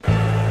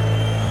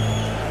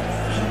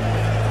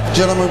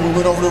Gentlemen, we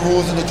went over the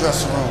rules in the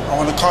dressing room. I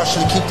want to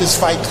caution you to keep this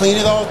fight clean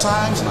at all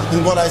times,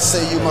 and what I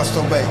say you must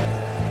obey.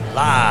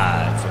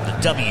 Live from the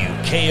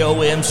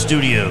WKOM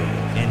studio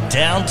in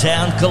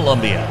downtown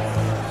Columbia,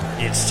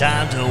 it's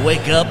time to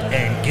wake up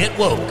and get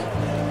woke.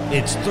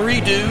 It's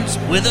Three Dudes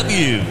with a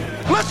View.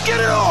 Let's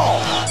get it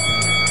on!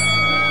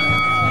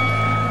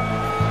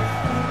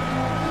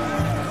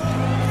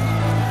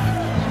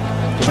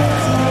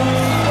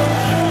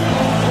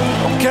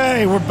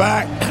 Okay, we're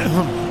back.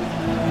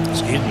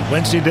 Excuse me,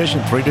 Wednesday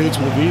edition, Three Dudes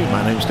with a View.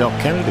 My name's Del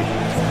Kennedy.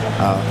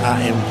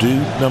 I am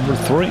dude number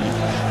 3.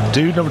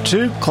 Dude number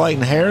 2,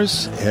 Clayton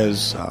Harris,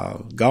 has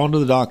gone to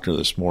the doctor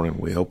this morning.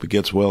 We hope he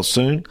gets well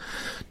soon.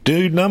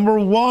 Dude number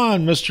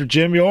 1, Mr.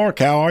 Jim York,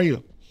 how are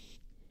you?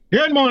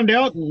 Good morning,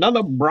 Del.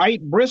 Another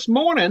bright, brisk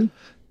morning.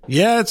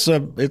 Yeah, it's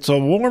a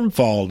warm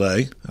fall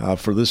day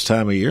for this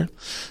time of year,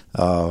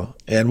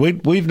 and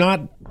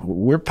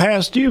we're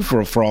past due for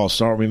a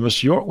frost, aren't we,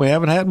 Mr. York? We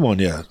haven't had one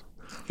yet.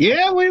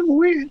 Yeah,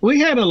 we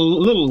had a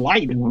little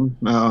light one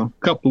a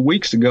couple of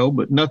weeks ago,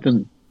 but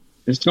nothing.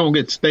 It's going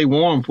to stay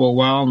warm for a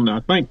while, and I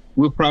think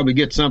we'll probably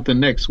get something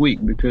next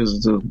week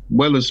because the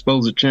weather's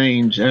supposed to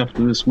change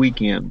after this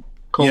weekend.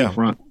 Cold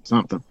front,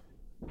 something.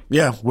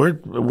 Yeah, we're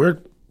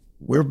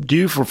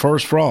due for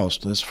first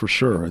frost. That's for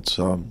sure. It's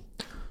or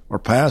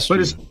past.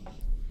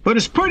 But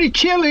it's pretty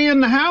chilly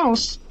in the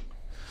house.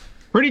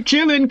 Pretty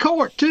chilly in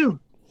court too.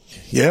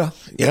 Yeah.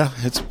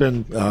 It's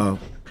been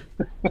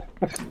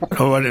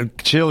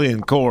chilly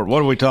in court.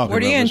 What are we talking about?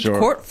 What are you in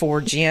court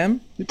for, Jim?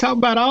 You talk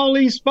about all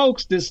these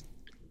folks this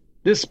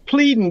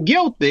pleading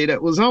guilty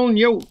that was on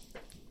your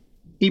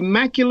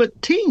immaculate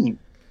team.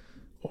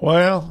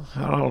 Well,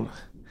 I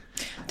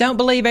don't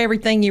believe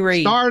everything you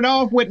read. Started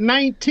off with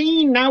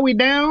 19, now we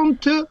down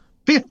to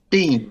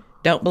 15.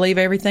 Don't believe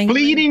everything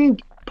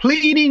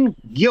pleading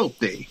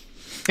guilty.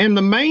 And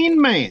the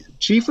main man,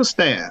 chief of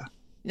staff,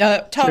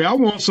 I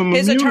want some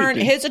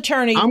immunity. His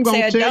attorney I'm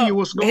going to tell you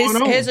what's going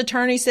on. His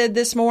attorney said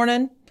this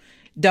morning,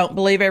 don't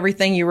believe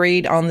everything you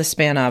read on the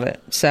spin of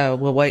it. So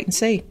we'll wait and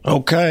see.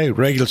 Okay.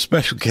 Regular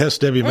special guest,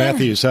 Debbie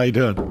Matthews. How you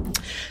doing?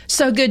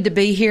 So good to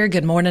be here.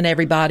 Good morning,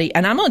 everybody.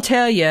 And I'm going to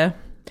tell you,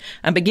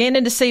 I'm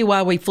beginning to see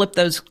why we flip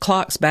those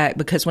clocks back,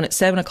 because when it's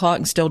 7 o'clock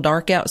and still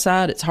dark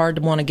outside, it's hard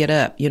to want to get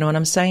up. You know what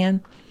I'm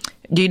saying?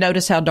 Do you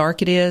notice how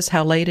dark it is,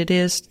 how late it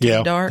is to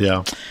be dark?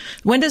 Yeah.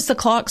 When does the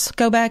clocks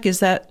go back? Is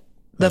that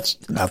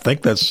I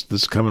think that's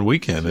this coming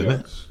weekend, isn't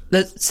it?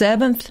 The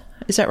 7th?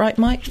 Is that right,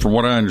 Mike? From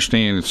what I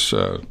understand, it's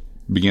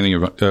beginning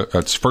of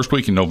it's first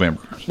week in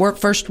November.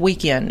 First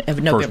weekend of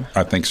November.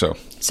 I think so.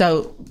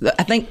 So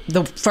I think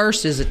the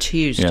first is a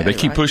Tuesday. Yeah, they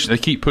keep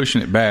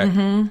pushing it back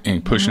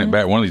and pushing it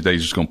back. One of these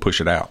days, it's going to push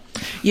it out.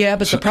 Yeah,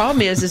 but the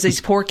problem is these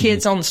poor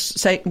kids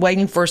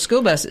waiting for a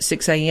school bus at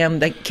 6 a.m.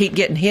 They keep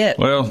getting hit.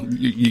 Well,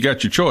 you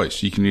got your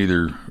choice. You can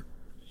either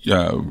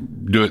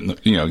do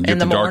it, get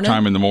the dark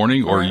time in the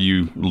morning, or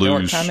you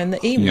lose dark time in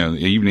the evening.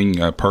 The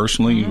evening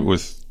personally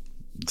with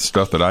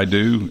stuff that I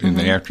do in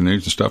the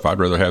afternoons and stuff. I'd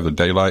rather have the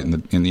daylight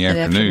in the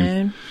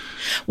afternoon.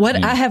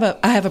 I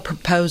have a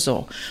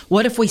proposal.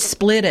 What if we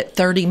split it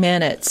 30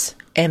 minutes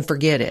and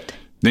forget it?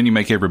 Then you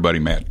make everybody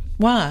mad.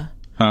 Why?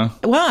 Huh?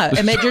 Why?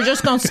 I mean, you're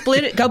just going to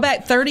split it, go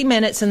back 30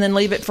 minutes, and then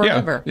leave it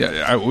forever.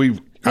 Yeah. We've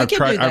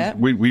tried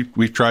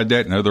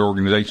that in other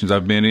organizations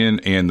I've been in,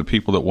 and the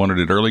people that wanted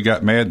it early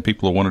got mad, the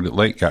people that wanted it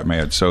late got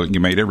mad. So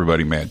you made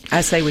everybody mad. I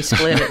say we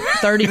split it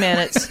 30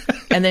 minutes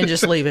and then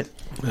just leave it.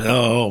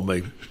 Oh,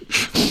 maybe.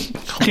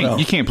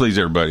 You can't please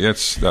everybody.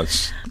 That's going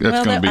to be the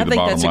bottom line. I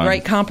think that's a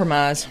great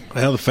compromise.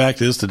 Well, the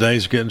fact is, the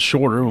days are getting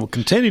shorter and will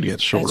continue to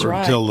get shorter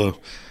until the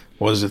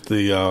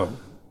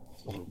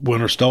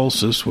winter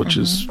solstice, which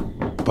is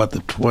about the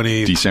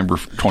December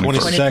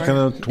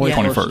 22nd,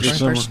 21st.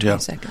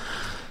 December. Yeah.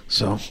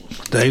 So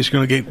days are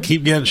going to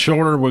keep getting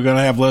shorter. We're going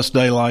to have less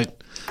daylight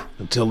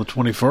until the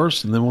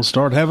 21st, and then we'll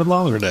start having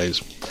longer days.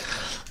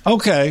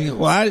 Okay.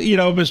 Well,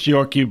 Mr.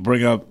 York, you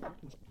bring up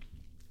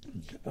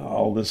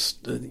all this,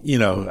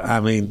 I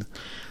mean,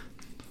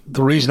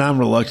 the reason I'm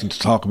reluctant to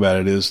talk about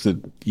it is that,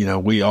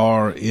 we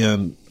are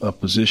in a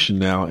position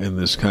now in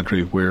this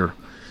country where,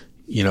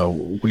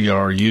 we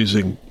are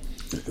using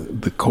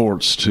the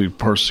courts to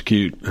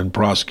persecute and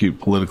prosecute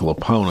political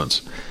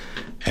opponents.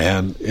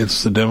 And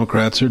it's the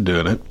Democrats who are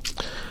doing it.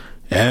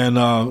 And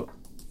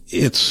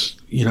it's,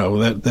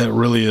 that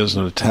really is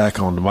an attack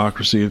on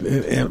democracy.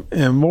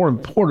 And more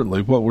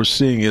importantly, what we're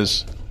seeing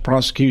is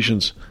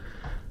prosecutions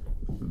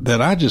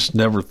that I just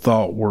never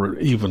thought were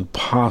even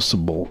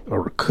possible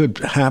or could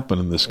happen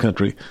in this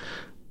country,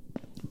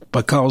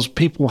 because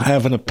people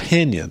have an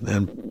opinion,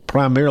 and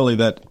primarily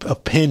that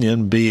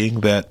opinion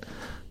being that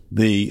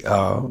the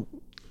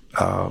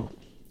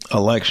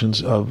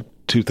elections of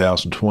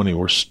 2020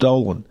 were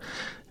stolen.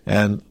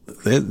 And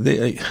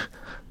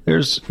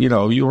there's, you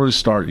want to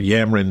start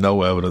yammering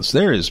no evidence.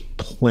 There is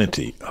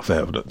plenty of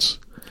evidence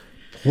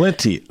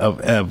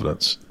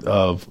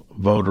of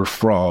voter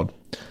fraud,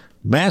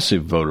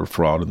 massive voter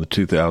fraud in the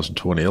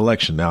 2020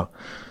 election. Now,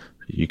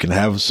 you can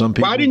have some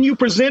people. Why didn't you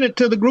present it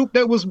to the group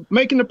that was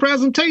making the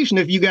presentation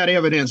if you got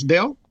evidence,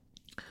 Del?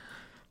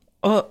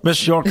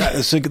 Ms. York,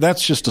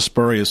 that's just a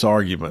spurious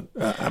argument.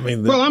 I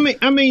mean,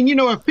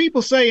 if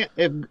people say,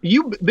 if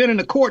you've been in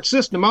the court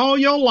system all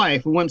your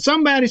life, when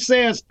somebody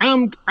says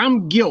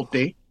I'm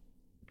guilty,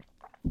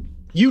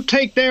 you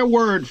take their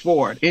word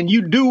for it and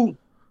you do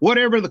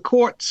whatever the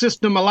court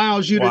system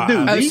allows you to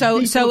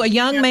do. So a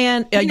young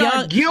man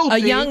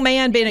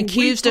being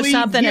accused of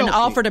something and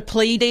offered a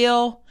plea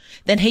deal,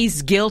 then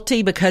he's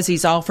guilty because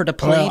he's offered a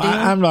plea deal.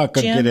 I'm not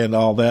going to get into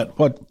all that.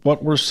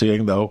 What we're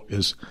seeing though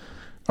is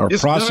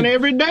it's done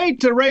every day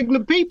to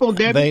regular people.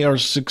 Debbie. They are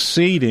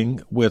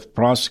succeeding with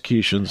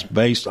prosecutions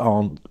based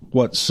on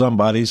what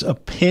somebody's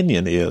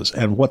opinion is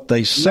and what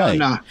they say.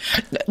 No.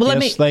 Well,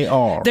 they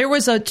are.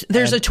 There's a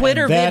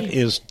Twitter video. That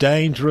is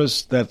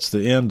dangerous. That's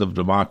the end of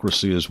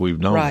democracy as we've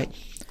known it.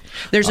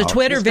 There's a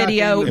Twitter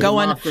video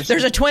going.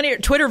 There's a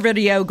Twitter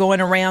video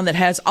going around that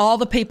has all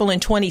the people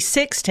in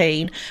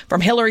 2016 from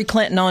Hillary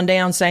Clinton on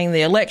down saying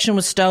the election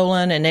was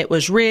stolen and it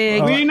was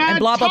rigged and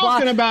blah blah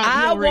blah.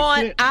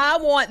 I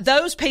want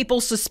those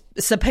people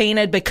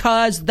subpoenaed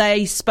because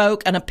they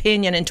spoke an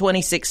opinion in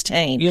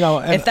 2016.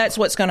 If that's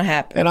what's going to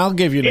happen. And I'll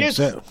give you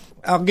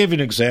an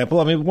example.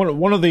 I mean,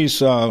 one of these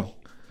folks,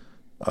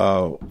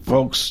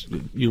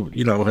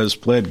 has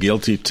pled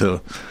guilty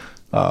to.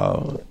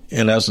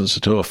 In essence,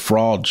 to a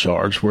fraud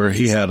charge where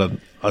he had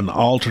an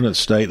alternate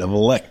state of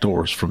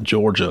electors from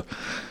Georgia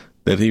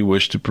that he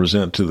wished to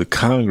present to the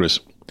Congress.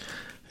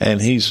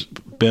 And he's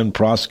been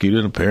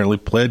prosecuted and apparently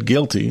pled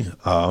guilty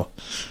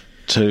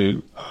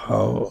to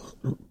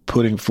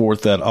putting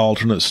forth that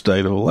alternate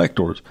state of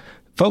electors.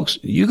 Folks,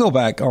 you go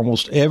back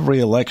almost every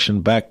election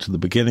back to the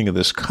beginning of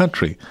this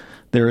country,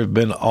 there have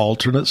been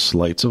alternate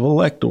slates of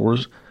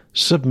electors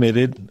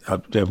submitted.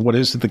 What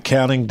is it? The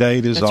counting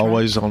date is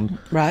always on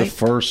the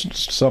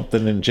first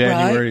something in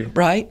January.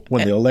 Right.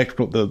 When the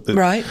electoral,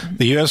 the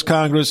U.S.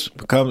 Congress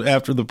becomes,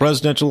 after the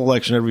presidential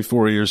election every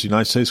 4 years, the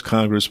United States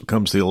Congress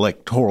becomes the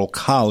Electoral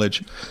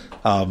College.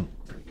 And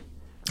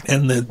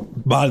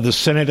the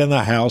Senate and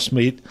the House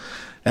meet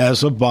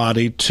as a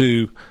body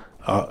to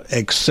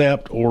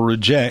accept or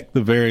reject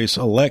the various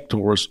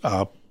electors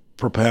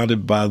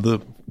propounded by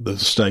the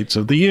states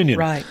of the Union.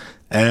 Right.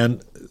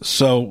 And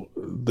so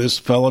this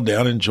fellow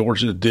down in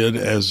Georgia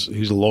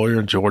he's a lawyer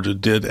in Georgia,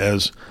 did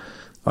as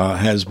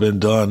has been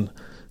done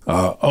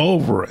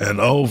over and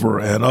over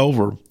and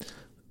over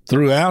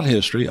throughout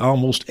history.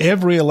 Almost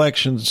every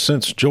election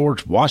since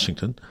George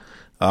Washington,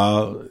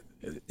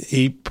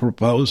 he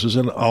proposes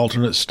an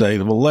alternate state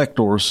of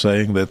electors,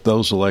 saying that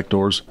those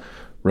electors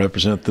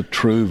represent the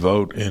true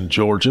vote in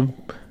Georgia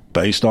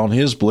based on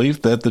his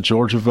belief that the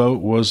Georgia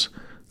vote was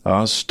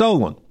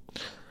stolen.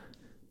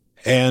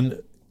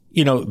 And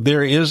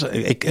there is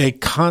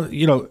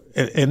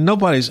and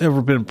nobody's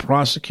ever been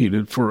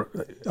prosecuted for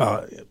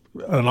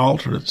an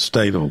alternate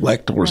state of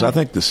electors. Right. I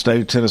think the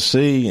state of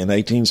Tennessee in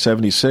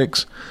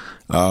 1876,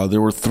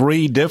 there were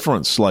 3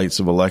 different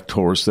slates of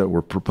electors that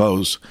were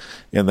proposed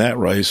in that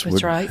race.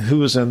 That's right. Who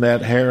was in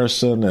that?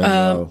 Harrison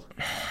and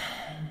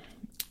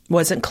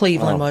wasn't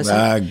Cleveland, was it?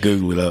 I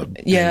Googled it up.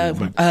 Yeah,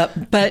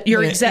 but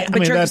you're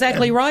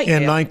exactly right.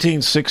 In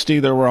 1960,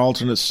 there were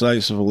alternate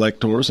states of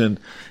electors, and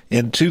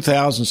in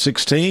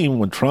 2016,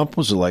 when Trump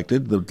was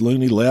elected, the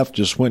loony left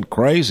just went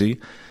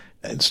crazy.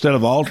 Instead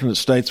of alternate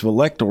states of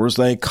electors,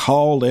 they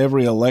called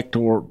every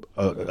elected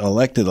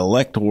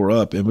elector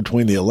up in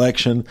between the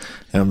election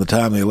and the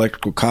time the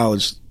Electoral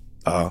College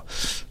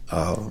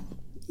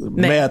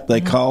met.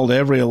 They called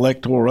every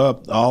elector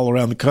up all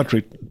around the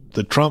country,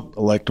 the Trump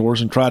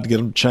electors, and tried to get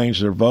them to change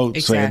their vote,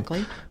 saying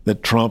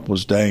that Trump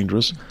was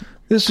dangerous.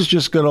 This is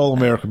just good old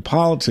American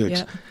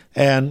politics. Yeah.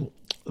 And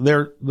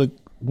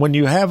when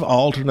you have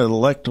alternate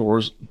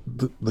electors,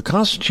 the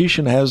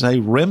Constitution has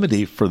a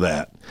remedy for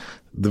that.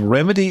 The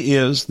remedy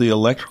is the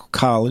Electoral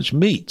College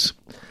meets,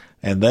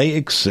 and they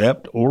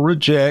accept or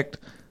reject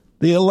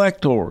the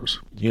electors,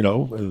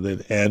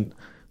 and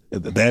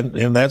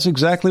that's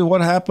exactly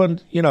what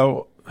happened,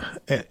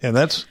 and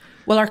that's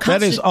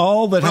that is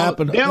all that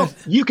happened.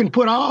 You can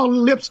put all the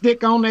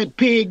lipstick on that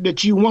pig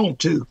that you want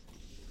to.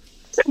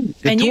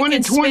 And you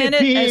can spin it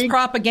as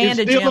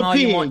propaganda, Jim, all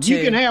you want to.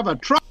 You can have a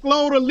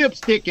truckload of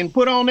lipstick and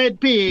put on that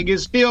pig.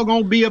 It's still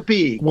going to be a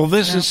pig. Well,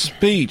 this is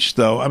speech,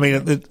 though. I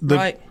mean,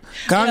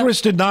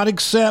 Congress did not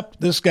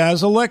accept this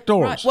guy's electors.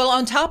 Right. Well,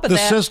 on top of the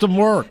system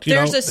worked.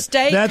 There's a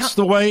state. That's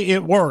the way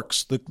it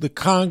works. The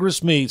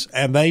Congress meets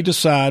and they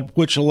decide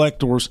which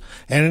electors.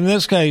 And in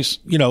this case,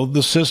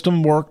 the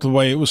system worked the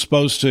way it was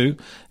supposed to,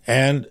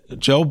 and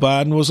Joe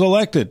Biden was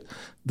elected.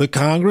 The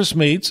Congress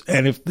meets,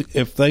 and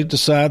if they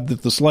decide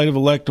that the slate of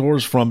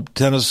electors from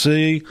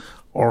Tennessee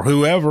or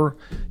whoever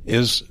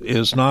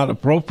is not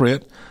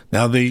appropriate,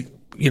 now the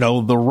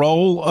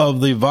role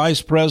of the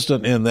vice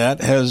president in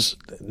that has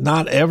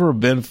not ever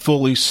been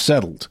fully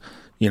settled.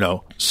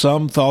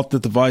 Some thought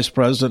that the vice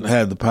president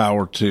had the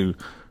power to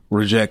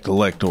reject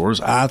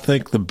electors. I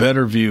think the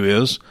better view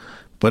is,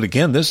 but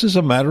again, this is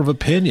a matter of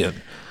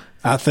opinion.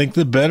 I think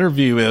the better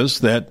view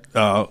is that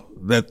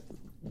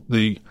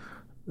the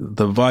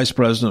vice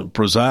president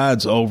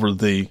presides over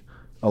the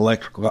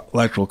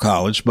electoral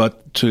college,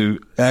 but to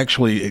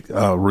actually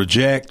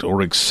reject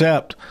or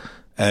accept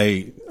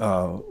the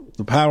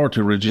power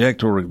to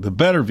reject, or the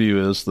better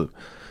view is the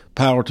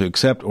power to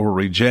accept or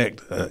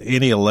reject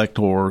any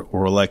elector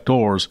or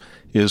electors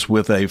is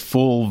with a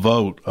full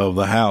vote of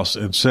the House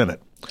and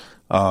Senate.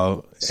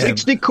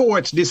 60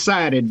 courts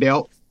decided,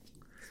 Belt.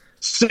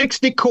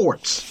 60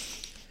 courts.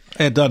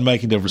 It doesn't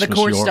make any difference. The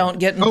courts don't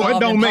get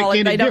involved in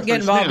politics. They don't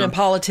get involved in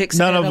politics.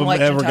 None of them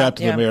ever got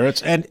to the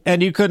merits.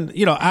 And you couldn't,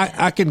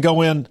 I can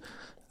go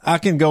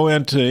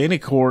into any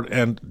court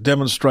and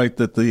demonstrate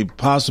that the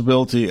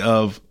possibility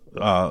of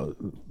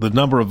the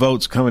number of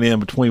votes coming in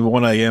between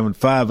 1 a.m. and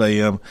 5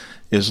 a.m.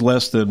 is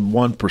less than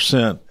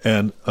 1%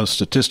 and a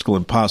statistical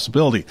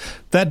impossibility.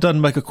 That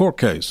doesn't make a court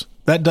case.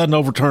 That doesn't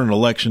overturn an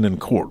election in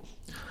court.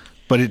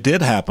 But it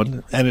did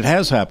happen, and it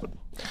has happened.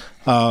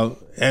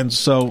 And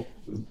so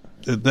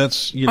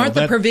that's, aren't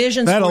the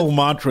provisions that old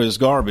mantra is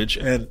garbage,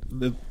 and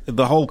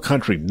the whole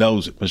country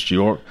knows it, Mr.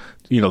 York.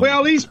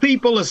 Well, these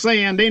people are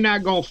saying they're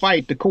not going to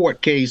fight the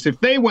court case.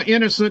 If they were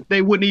innocent,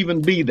 they wouldn't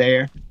even be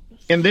there.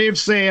 And they've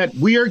said,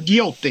 we are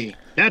guilty.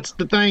 That's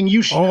the thing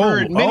you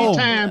heard many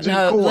times in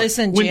court.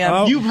 Listen,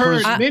 Jim. You've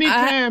heard many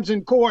times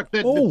in court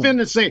that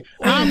defendants say,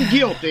 I'm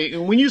guilty.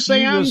 And when you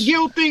say I'm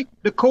guilty,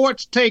 the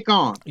courts take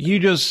on. You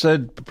just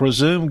said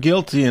presume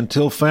guilty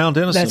until found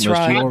innocent, That's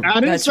right. Mr. York.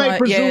 I didn't say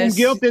presume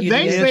guilty.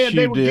 They said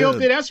they were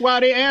guilty. That's why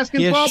they're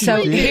asking for a plea.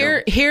 So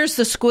here's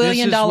the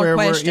squillion-dollar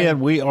question.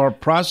 We are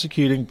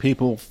prosecuting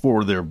people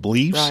for their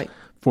beliefs. Right.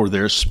 For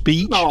their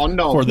speech,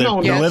 for their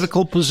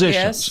political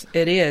positions. Yes,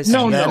 it is.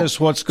 That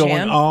is what's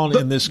going on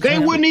in this country.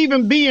 They wouldn't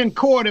even be in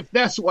court if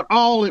that's what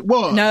all it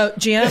was. No,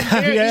 Jim.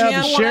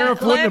 The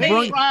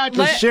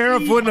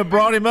sheriff wouldn't have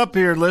brought him up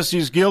here unless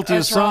he's guilty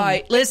of something.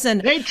 Right. Listen,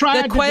 they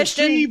tried to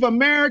deceive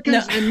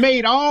Americans and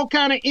made all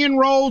kind of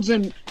inroads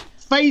and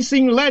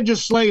facing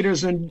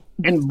legislators and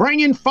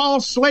bringing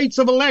false slates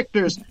of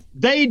electors.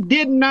 They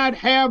did not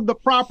have the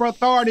proper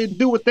authority to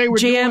do what they were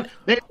doing.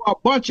 They were a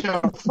bunch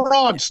of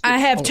fraudsters. I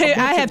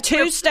have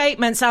two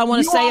statements I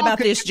want to say about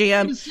this,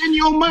 Jim. Send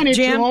your money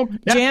to them.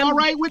 That's all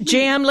right with me.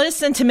 Jim,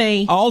 listen to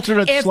me.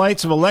 Alternate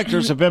slates of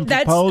electors have been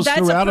proposed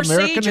throughout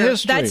American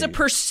history. That's a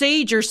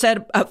procedure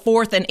set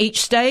forth in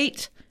each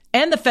state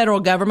and the federal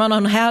government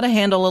on how to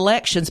handle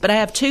elections. But I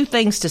have two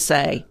things to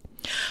say.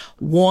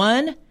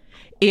 One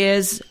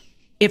is,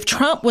 if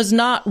Trump was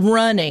not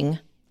running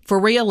for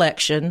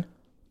re-election,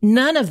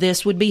 none of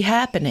this would be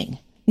happening.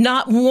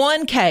 Not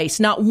one case,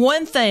 not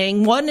one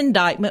thing, one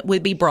indictment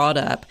would be brought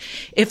up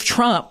if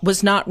Trump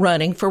was not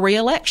running for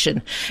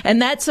re-election.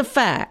 And that's a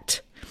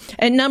fact.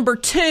 And number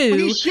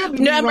two,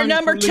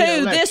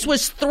 this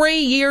was 3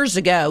 years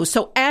ago.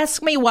 So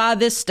ask me why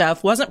this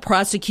stuff wasn't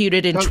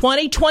prosecuted in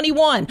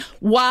 2021.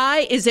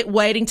 Why is it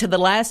waiting to the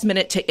last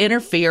minute to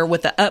interfere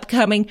with the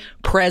upcoming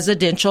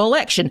presidential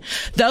election?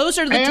 Those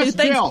are the two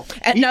things.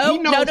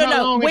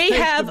 No. We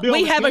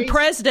have a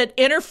president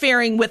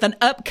interfering with an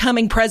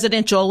upcoming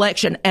presidential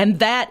election, and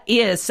that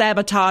is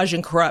sabotage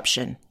and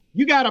corruption.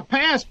 You got a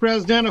past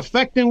president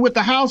affecting with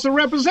the House of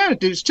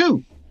Representatives,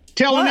 too.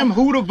 Telling them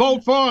who to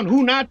vote for and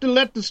who not to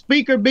let the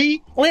speaker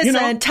be.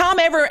 Listen, Tom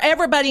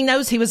everybody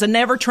knows he was a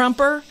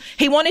never-Trumper.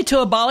 He wanted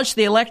to abolish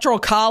the Electoral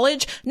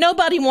College.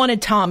 Nobody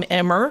wanted Tom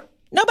Emmer.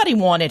 Nobody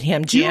wanted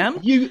him, Jim.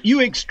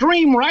 You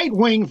extreme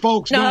right-wing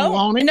folks don't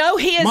want it. No,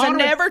 he is a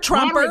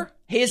never-Trumper.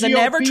 He is a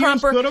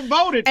never-Trumper. Could have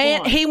voted for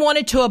him. He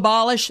wanted to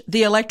abolish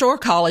the Electoral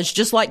College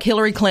just like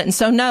Hillary Clinton.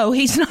 So, no,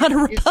 he's not a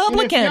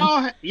Republican.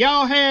 If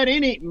y'all had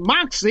any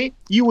moxie,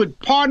 you would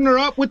partner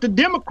up with the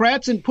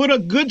Democrats and put a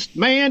good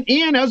man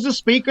in as the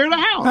Speaker of the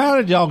House. How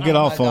did y'all get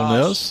off on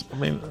this?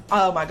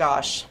 Oh, my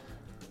gosh.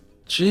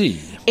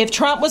 Gee. If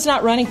Trump was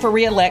not running for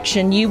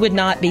re-election, you would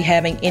not be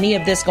having any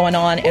of this going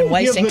on and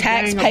wasting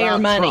taxpayer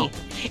money.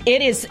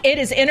 It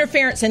is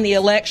interference in the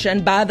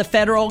election by the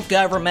federal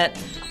government.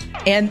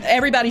 And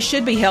everybody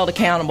should be held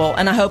accountable,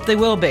 and I hope they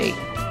will be.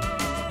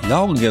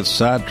 Y'all can get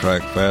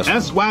sidetracked fast.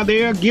 That's why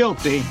they're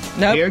guilty.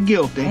 Nope. They're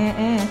guilty.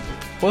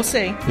 We'll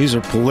see. These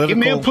are political. Give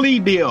me a plea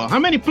deal. How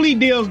many plea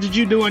deals did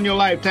you do in your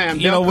lifetime?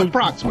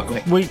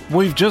 Approximately.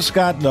 We've just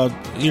gotten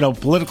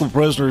political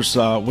prisoners.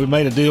 We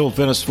made a deal with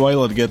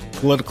Venezuela to get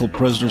political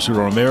prisoners who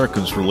are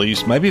Americans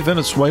released. Maybe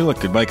Venezuela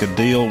could make a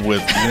deal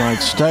with the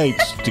United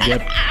States to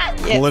get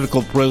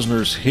political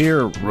prisoners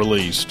here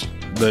released.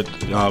 That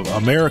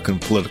American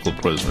political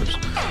prisoners.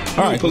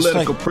 All right,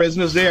 political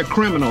prisoners. They're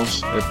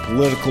criminals. They're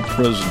political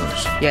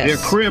prisoners. Yes, they're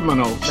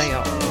criminals. They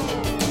are.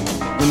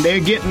 When they're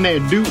getting their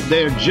due,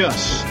 they're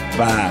just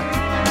by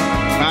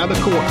the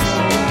courts.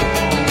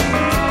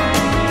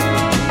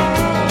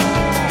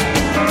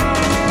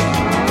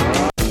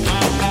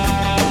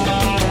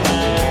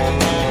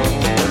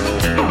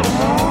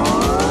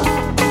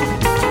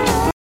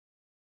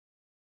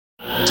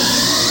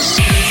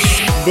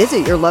 This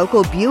Visit your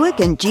local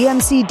Buick and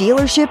GMC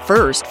dealership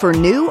first for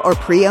new or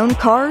pre-owned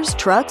cars,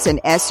 trucks,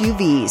 and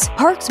SUVs.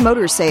 Parks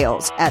Motor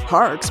Sales. At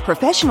Parks,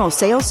 professional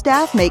sales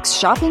staff makes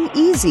shopping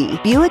easy.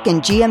 Buick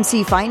and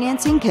GMC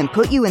financing can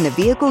put you in the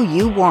vehicle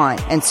you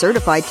want, and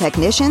certified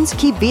technicians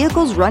keep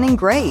vehicles running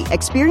great.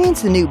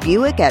 Experience the new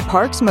Buick at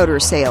Parks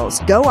Motor Sales.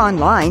 Go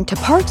online to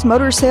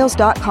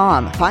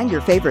parksmotorsales.com. Find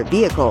your favorite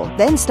vehicle.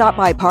 Then stop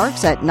by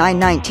Parks at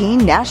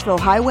 919 Nashville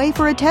Highway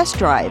for a test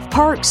drive.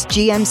 Parks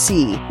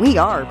GMC. We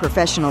are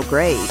professional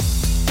grade.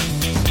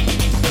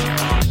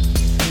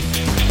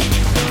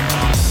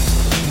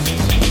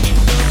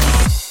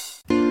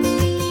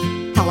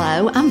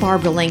 Hello, I'm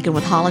Barbara Lincoln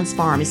with Hollins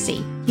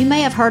Pharmacy. You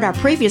may have heard our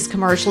previous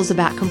commercials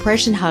about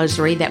compression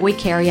hosiery that we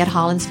carry at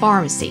Hollins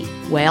Pharmacy.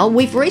 Well,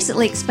 we've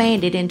recently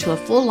expanded into a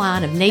full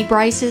line of knee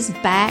braces,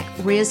 back,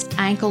 wrist,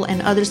 ankle, and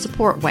other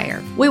support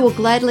wear. We will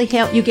gladly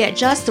help you get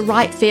just the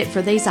right fit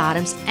for these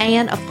items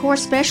and, of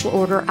course, special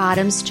order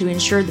items to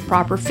ensure the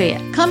proper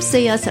fit. Come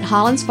see us at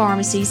Hollins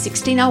Pharmacy,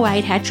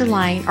 1608 Hatcher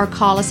Lane, or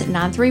call us at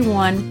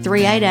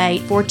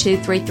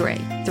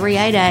 931-388-4233.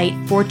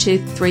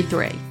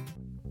 388-4233.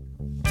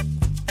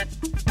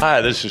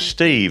 Hi, this is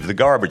Steve, the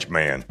garbage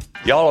man.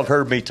 Y'all have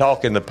heard me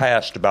talk in the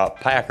past about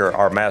Packer,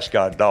 our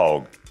mascot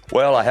dog.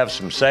 Well, I have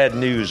some sad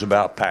news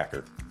about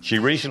Packer. She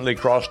recently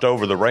crossed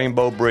over the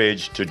Rainbow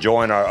Bridge to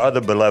join our other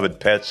beloved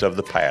pets of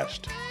the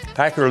past.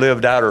 Packer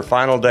lived out her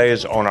final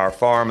days on our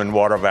farm in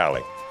Water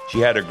Valley. She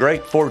had a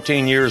great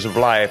 14 years of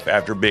life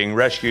after being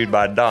rescued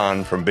by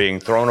Don from being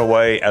thrown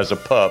away as a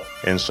pup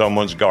in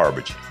someone's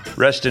garbage.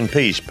 Rest in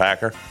peace,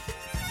 Packer.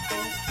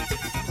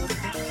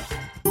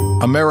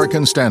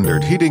 American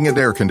Standard Heating and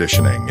Air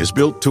Conditioning is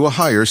built to a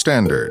higher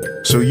standard,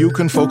 so you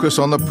can focus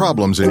on the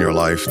problems in your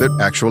life that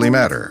actually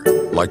matter,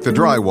 like the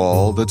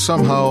drywall that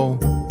somehow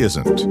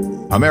isn't.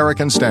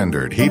 American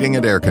Standard Heating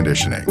and Air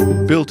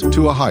Conditioning, built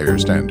to a higher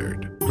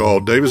standard.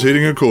 Call Davis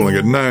Heating and Cooling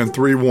at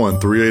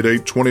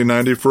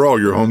 931-388-2090 for all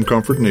your home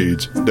comfort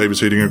needs. Davis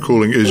Heating and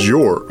Cooling is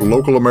your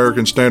local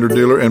American Standard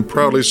dealer and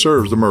proudly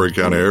serves the Murray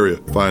County area.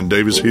 Find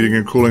Davis Heating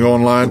and Cooling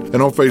online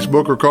and on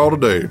Facebook or call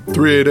today,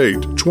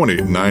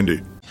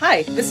 388-2090.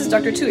 Hi, this is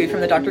Dr. Tui from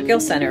the Dr. Gill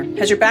Center.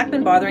 Has your back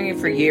been bothering you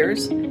for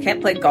years? Can't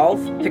play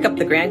golf, pick up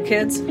the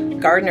grandkids,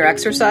 garden or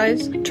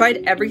exercise? Tried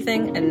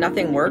everything and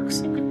nothing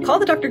works? Call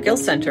the Dr. Gill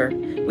Center.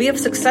 We have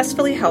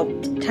successfully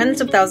helped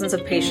tens of thousands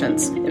of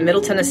patients in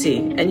Middle Tennessee,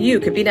 and you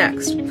could be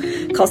next.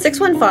 Call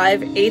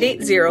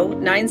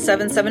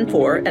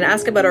 615-880-9774 and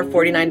ask about our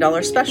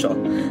 $49 special.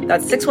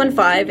 That's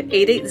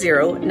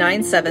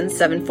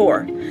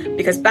 615-880-9774.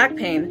 Because back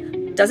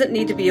pain doesn't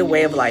need to be a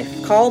way of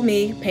life. Call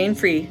me,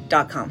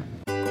 painfree.com.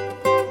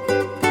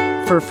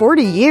 For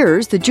 40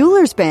 years, the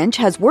Jewelers Bench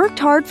has worked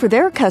hard for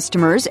their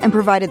customers and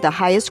provided the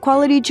highest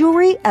quality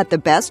jewelry at the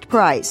best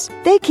price.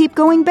 They keep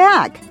going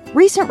back.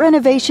 Recent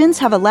renovations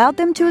have allowed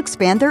them to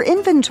expand their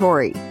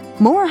inventory.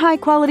 More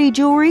high-quality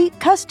jewelry,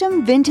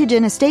 custom vintage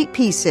and estate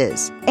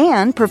pieces,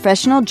 and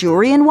professional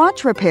jewelry and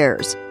watch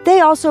repairs. They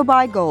also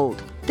buy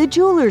gold. The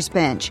Jewelers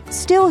Bench.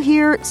 Still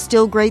here,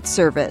 still great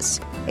service.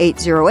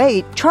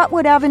 808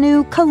 Trotwood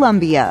Avenue,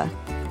 Columbia.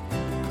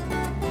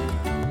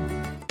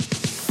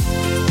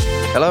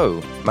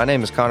 Hello, my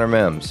name is Connor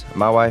Mims.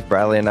 My wife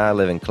Bradley and I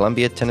live in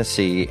Columbia,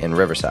 Tennessee in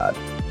Riverside.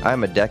 I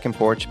am a deck and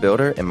porch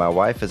builder and my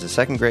wife is a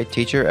second grade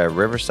teacher at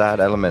Riverside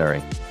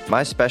Elementary.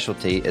 My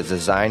specialty is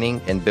designing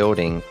and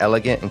building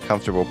elegant and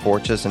comfortable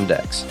porches and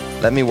decks.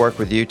 Let me work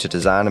with you to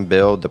design and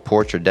build the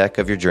porch or deck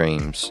of your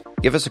dreams.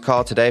 Give us a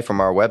call today from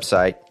our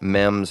website,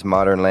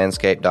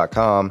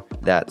 mimsmodernlandscape.com.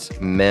 That's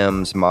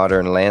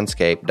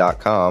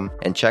mimsmodernlandscape.com,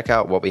 and check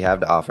out what we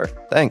have to offer.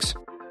 Thanks.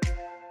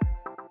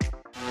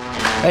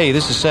 Hey,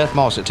 this is Seth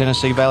Moss at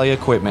Tennessee Valley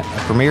Equipment, a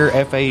premier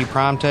FAE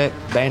PrimeTech,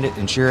 Bandit,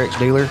 and Surex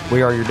dealer.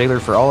 We are your dealer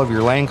for all of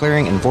your land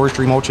clearing and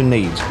forestry mulching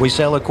needs. We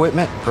sell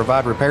equipment,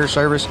 provide repair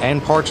service,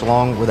 and parts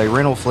along with a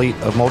rental fleet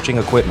of mulching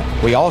equipment.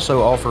 We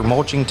also offer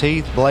mulching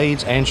teeth,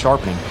 blades, and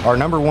sharpening. Our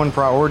number one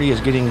priority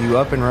is getting you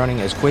up and running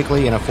as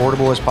quickly and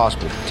affordable as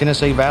possible.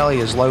 Tennessee Valley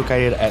is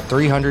located at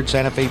 300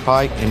 Santa Fe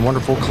Pike in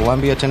wonderful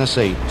Columbia,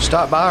 Tennessee.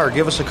 Stop by or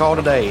give us a call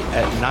today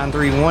at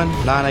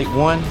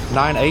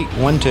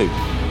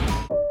 931-981-9812.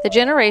 The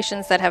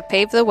generations that have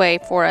paved the way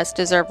for us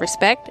deserve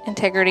respect,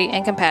 integrity,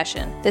 and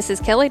compassion. This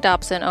is Kelly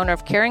Dobson, owner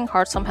of Caring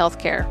Hearts Home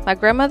Healthcare. My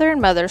grandmother and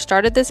mother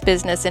started this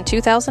business in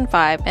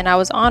 2005, and I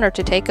was honored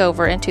to take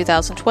over in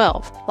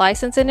 2012.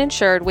 Licensed and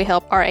insured, we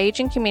help our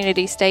aging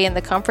community stay in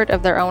the comfort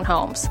of their own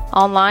homes.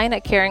 Online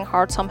at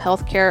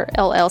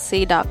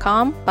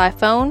CaringHeartsHomeHealthCareLLC.com, by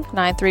phone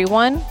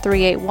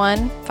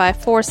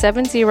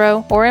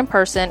 931-381-5470, or in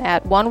person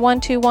at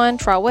 1121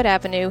 Trotwood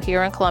Avenue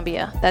here in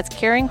Columbia. That's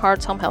Caring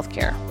Hearts Home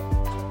Healthcare.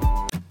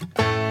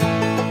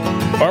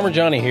 Farmer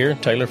Johnny here,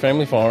 Taylor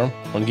Family Farm.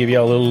 I want to give you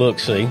all a little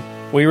look-see.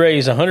 We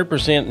raise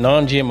 100%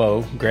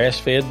 non-GMO,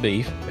 grass-fed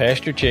beef,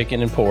 pasture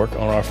chicken, and pork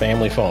on our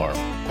family farm.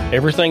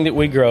 Everything that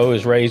we grow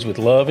is raised with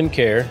love and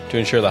care to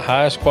ensure the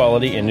highest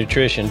quality and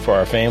nutrition for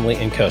our family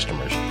and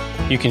customers.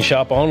 You can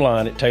shop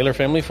online at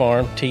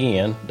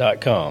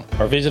TaylorFamilyFarmTN.com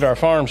or visit our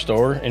farm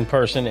store in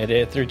person at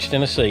Etheridge,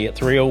 Tennessee at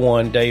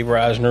 301 Dave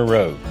Reisner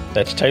Road.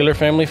 That's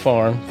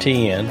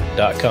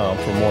TaylorFamilyFarmTN.com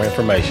for more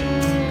information.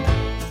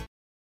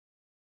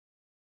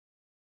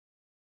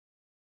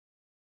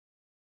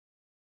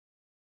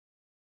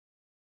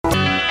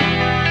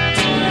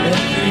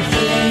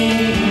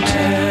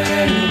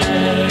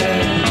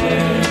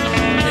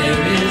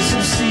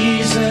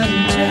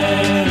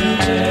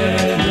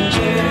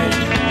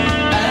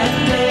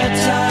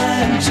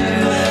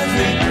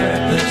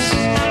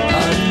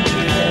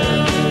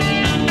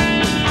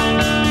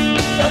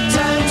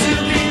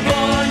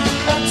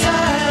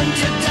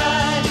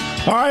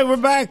 We're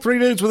back. 3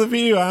 Dudes with a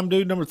View. I'm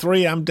dude number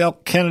 3. I'm Del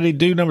Kennedy.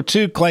 Dude number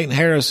 2, Clayton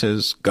Harris,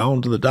 has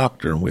gone to the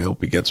doctor, and we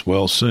hope he gets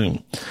well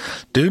soon.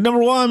 Dude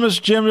number 1,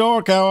 Mr. Jim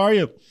York, how are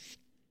you?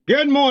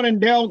 Good morning,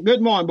 Del.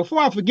 Good morning. Before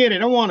I forget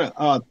it, I want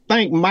to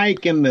thank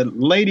Mike and the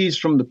ladies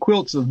from the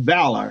Quilts of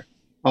Valor.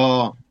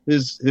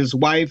 His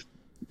wife,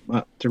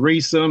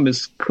 Teresa,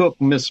 Miss Cook,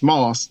 Miss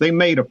Moss, they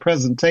made a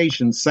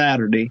presentation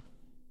Saturday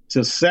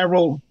to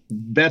several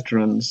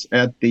veterans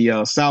at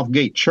the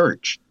Southgate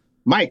Church.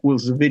 Mike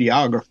was the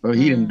videographer.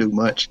 He didn't do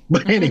much.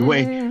 But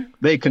anyway,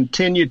 they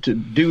continued to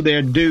do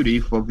their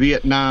duty for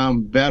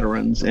Vietnam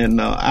veterans.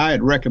 And I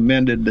had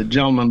recommended the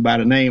gentleman by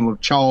the name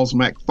of Charles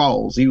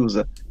McFalls. He was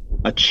a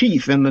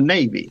chief in the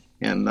Navy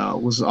and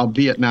was a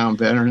Vietnam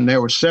veteran.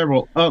 There were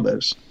several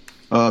others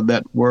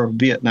that were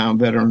Vietnam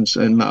veterans.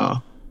 And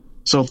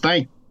so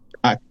I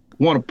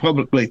want to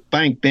publicly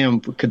thank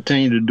them for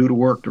continuing to do the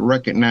work to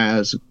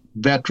recognize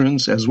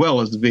veterans as well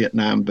as the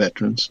Vietnam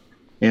veterans.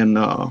 And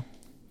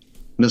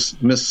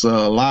Miss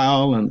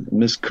Lyle and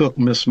Miss Cook,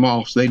 Miss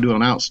Moss, they do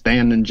an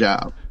outstanding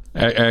job.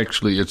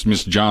 Actually, it's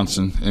Miss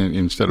Johnson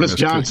instead of Miss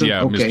Johnson.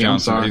 Yeah, okay, Miss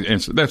Johnson. I'm sorry.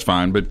 And that's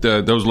fine, but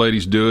those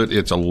ladies do it.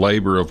 It's a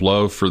labor of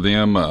love for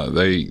them.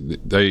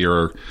 They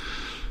are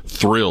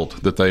thrilled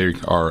that they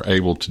are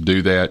able to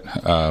do that.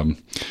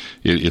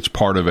 It's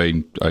part of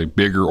a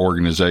bigger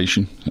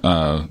organization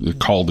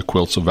called the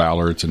Quilts of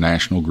Valor. It's a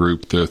national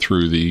group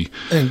through the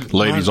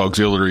Ladies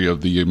Auxiliary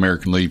of the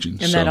American Legion.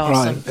 Isn't that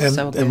awesome? Right.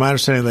 And in my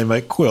understanding, they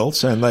make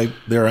quilts, and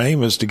their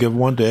aim is to give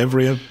one to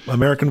every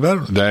American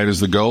veteran. That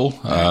is the goal.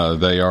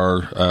 They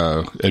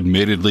are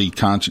admittedly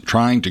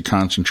trying to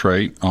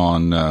concentrate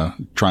on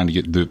trying to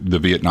get the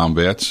Vietnam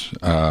vets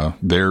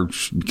there,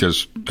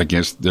 because I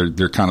guess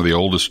they're kind of the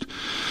oldest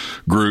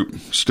group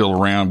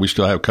still around. We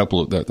still have a couple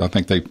of that. I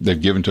think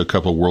they've given to a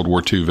couple of World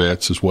War II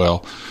vets as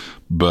well,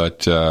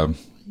 but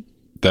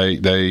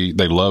they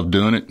love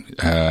doing it,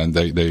 and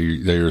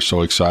they are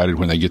so excited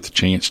when they get the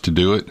chance to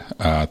do it.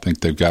 I think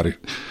they've got it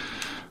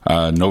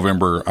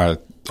November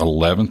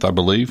 11th, I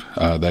believe.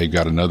 They've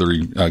got another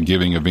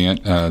giving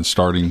event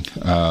starting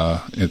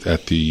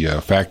at the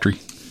factory.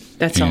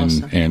 That's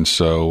awesome. And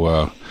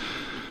so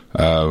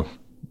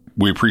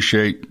we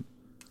appreciate.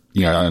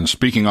 And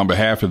speaking on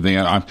behalf of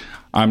them,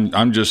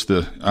 I'm just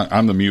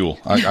I'm the mule.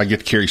 I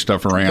get to carry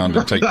stuff around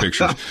and take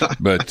pictures,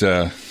 but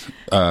they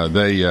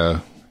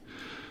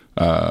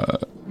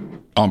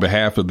on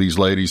behalf of these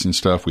ladies and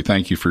stuff, we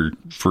thank you for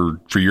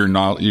your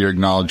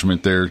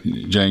acknowledgement there,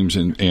 James,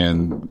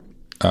 and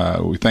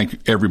we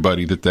thank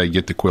everybody that they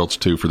get the quilts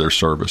to for their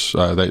service.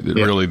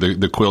 Really,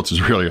 the quilts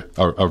is really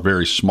a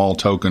very small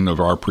token of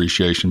our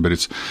appreciation, but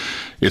it's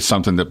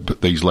something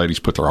that these ladies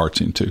put their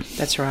hearts into.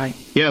 That's right.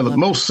 Yeah, the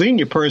most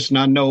senior person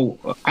I know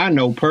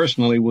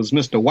personally was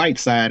Mr.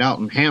 Whiteside out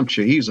in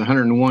Hampshire. He's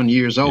 101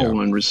 years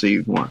old and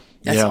received one.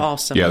 That's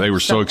awesome. Yeah, they were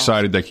so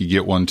excited they could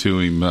get one to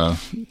him.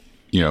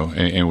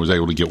 And was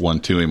able to get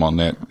one to him on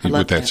that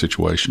with that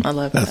situation. I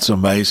love that. That's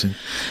amazing.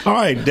 All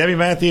right, Debbie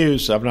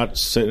Matthews. I've not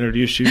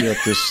introduced you yet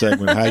this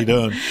segment. How you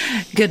doing?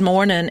 Good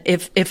morning.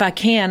 If I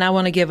can, I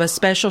want to give a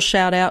special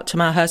shout out to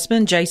my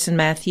husband, Jason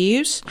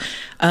Matthews.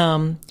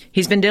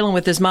 He's been dealing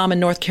with his mom in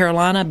North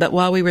Carolina, but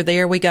while we were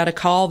there, we got a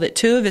call that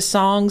 2 of his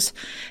songs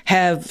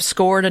have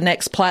scored a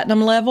next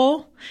platinum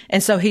level.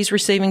 And so he's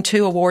receiving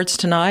 2 awards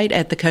tonight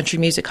at the Country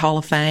Music Hall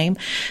of Fame.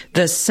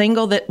 The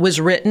single that was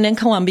written in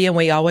Columbia, and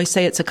we always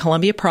say it's a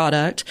Columbia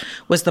product,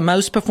 was the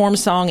most performed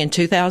song in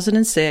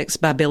 2006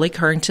 by Billy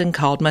Currington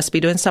called Must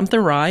Be Doing Something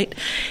Right.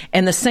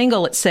 And the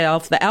single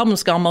itself, the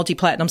album's gone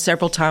multi-platinum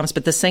several times,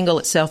 but the single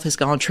itself has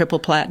gone triple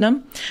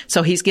platinum.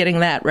 So he's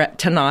getting that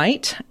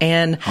tonight.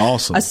 And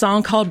awesome. A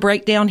song called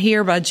Break Down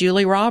Here by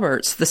Julie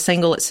Roberts, the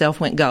single itself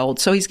went gold.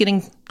 So he's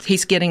getting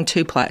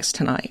 2 plaques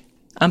tonight.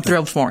 I'm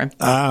thrilled for him.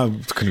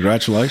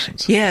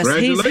 Congratulations. Yes,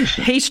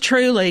 he's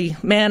truly,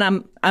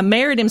 man, I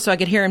married him so I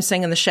could hear him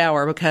sing in the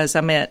shower because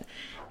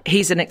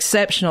he's an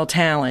exceptional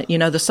talent. The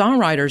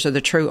songwriters are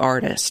the true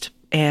artist,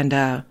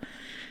 and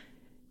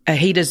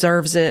he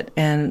deserves it.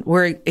 And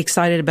we're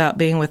excited about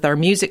being with our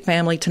music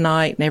family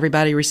tonight and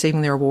everybody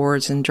receiving their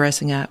awards and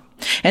dressing up.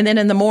 And then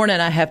in the morning,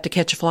 I have to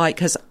catch a flight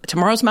because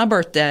tomorrow's my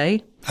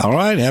birthday. All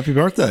right. Happy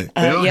birthday.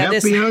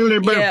 Happy early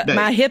birthday. Yeah,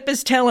 my hip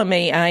is telling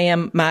me I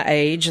am my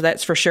age.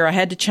 That's for sure. I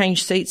had to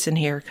change seats in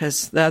here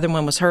because the other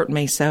one was hurting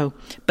me.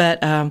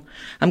 But I'm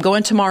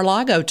going to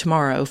Mar-a-Lago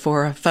tomorrow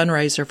for a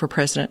fundraiser for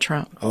President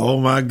Trump. Oh,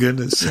 my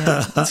goodness.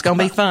 Yeah, it's going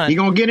to be fun. You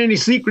going to get any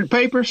secret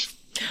papers?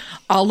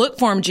 I'll look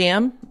for them,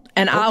 Jim.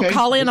 And Okay. I'll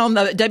call in on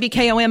the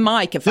WKOM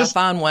mic if I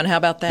find one. How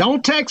about that?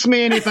 Don't text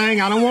me anything.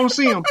 I don't want to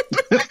see them.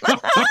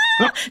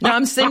 No,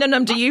 I'm sending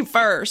them to you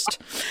first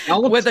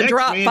with a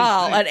drop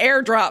file, an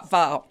airdrop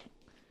file.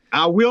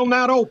 I will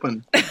not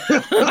open.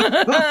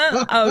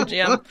 Oh,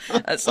 Jim,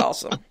 that's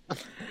awesome.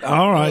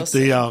 All right.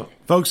 The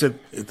folks, at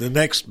the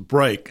next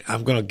break,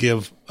 I'm going to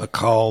give a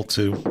call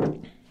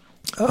to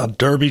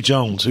Derby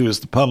Jones, who is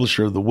the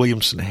publisher of the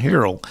Williamson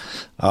Herald.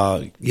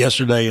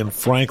 Yesterday in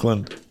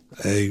Franklin,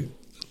 an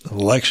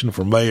election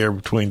for mayor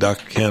between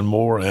Dr. Ken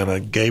Moore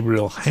and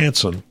Gabriel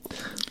Hansen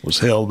was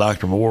held.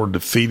 Dr. Moore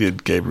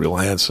defeated Gabriel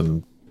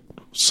Hansen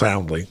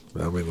soundly.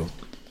 I mean,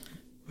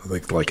 I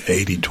think like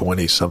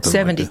 80-20, something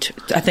 72,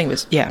 like that. I think it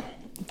was, yeah.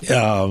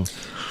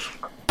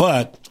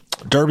 But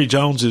Derby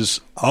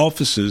Jones's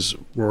offices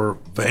were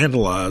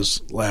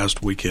vandalized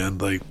last weekend.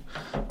 They,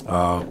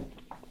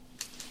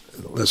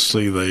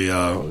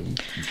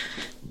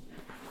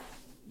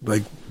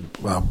 they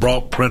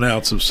brought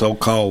printouts of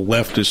so-called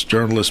leftist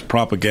journalist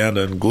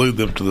propaganda and glued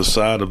them to the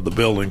side of the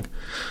building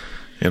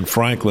in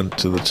Franklin,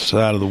 to the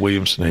side of the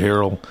Williamson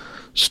Herald,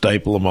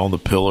 staple them on the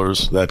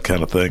pillars, that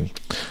kind of thing.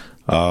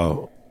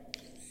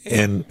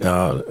 And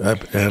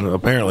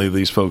apparently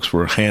these folks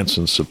were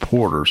Hansen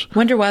supporters.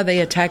 Wonder why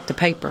they attacked the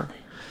paper.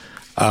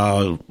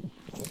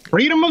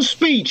 Freedom of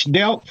speech,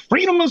 Del.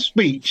 Freedom of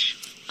speech.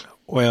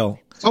 Well,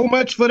 so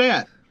much for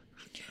that.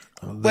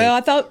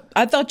 Well,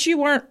 I thought you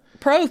weren't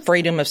pro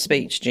freedom of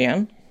speech,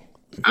 Jim.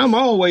 I'm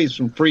always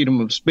from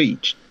freedom of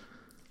speech.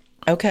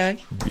 Okay.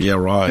 Yeah,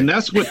 right. And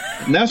that's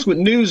what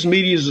news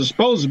medias are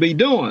supposed to be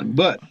doing.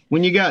 But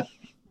when you got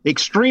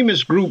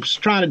extremist groups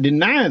trying to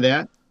deny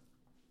that,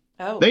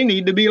 they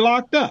need to be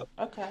locked up.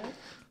 Okay.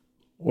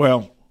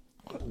 Well,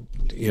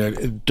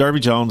 Derby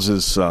Jones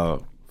is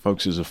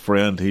folks is a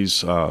friend.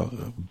 He's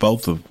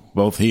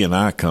both he and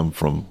I come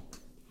from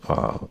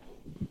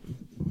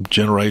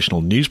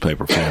generational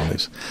newspaper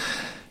families.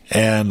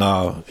 And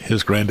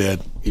his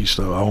granddad used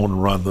to own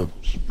and run the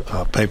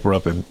paper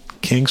up in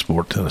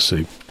Kingsport,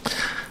 Tennessee.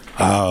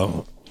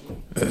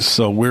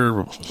 So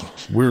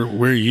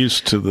we're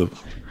used to the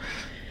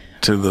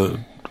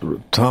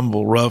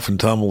rough and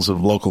tumbles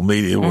of local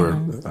media, where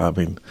I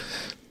mean,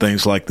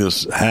 things like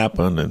this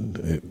happen,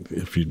 and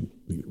if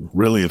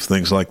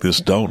things like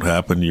this don't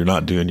happen, you're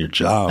not doing your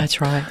job. That's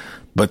right.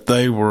 But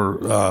they were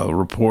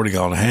reporting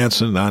on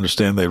Hansen. I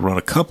understand they run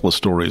a couple of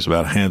stories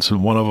about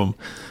Hansen. One of them,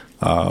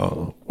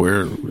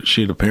 where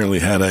she'd apparently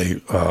had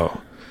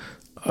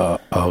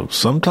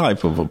some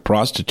type of a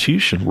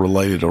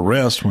prostitution-related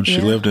arrest when she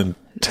lived in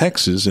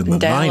Texas in the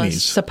Dallas,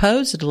 90s.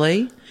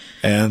 supposedly.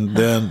 And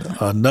then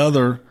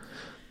another,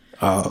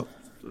 and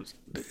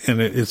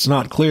it's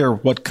not clear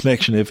what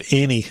connection, if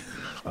any,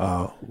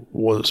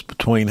 was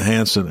between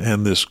Hansen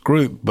and this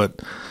group,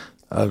 but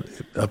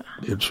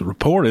it's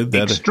reported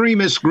that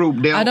extremist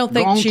group. I don't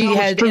think she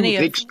had any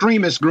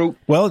extremist group.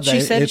 Well,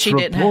 she said she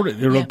didn't have.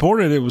 It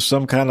reported it was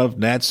some kind of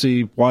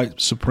Nazi white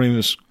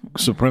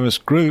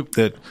supremacist group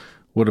that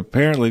would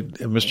apparently,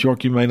 Mr.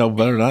 York, you may know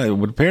better than I,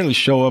 would apparently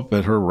show up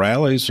at her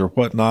rallies or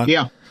whatnot.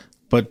 Yeah.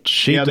 But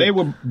they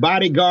were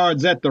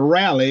bodyguards at the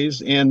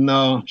rallies, and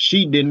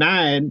she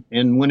denied.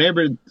 And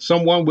whenever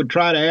someone would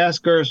try to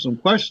ask her some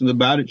questions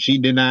about it, she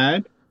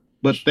denied.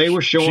 But they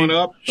were showing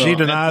up. She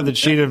denied that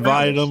she'd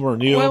invited them or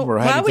knew them or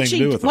had anything to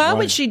do with them. Why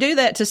would she do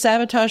that to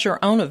sabotage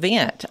her own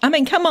event? I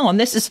mean, come on.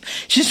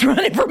 She's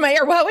running for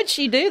mayor. Why would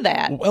she do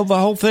that? Well, the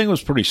whole thing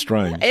was pretty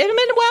strange. I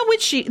mean, why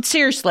would she?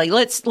 Seriously,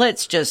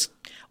 let's just.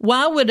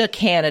 Why would a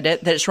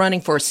candidate that's running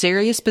for a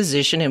serious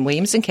position in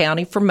Williamson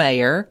County for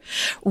mayor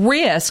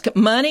risk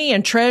money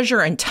and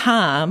treasure and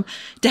time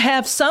to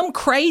have some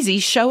crazy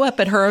show up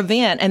at her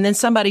event and then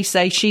somebody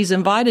say she's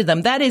invited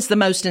them? That is the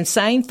most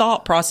insane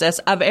thought process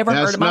I've ever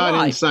heard in my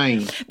life. That's not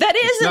insane. That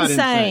is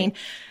insane.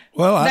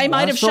 Well, they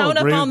might have shown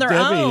up on their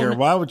own. Here.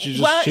 Why would you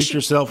just shoot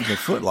yourself in the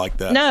foot like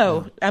that?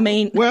 No, I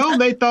mean, well,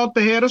 they thought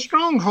they had a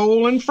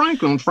stronghold in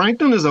Franklin.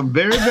 Franklin is a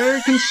very,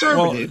 very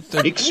conservative,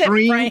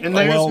 extreme, and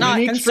there's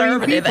not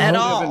conservative at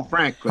all.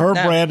 Her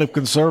brand of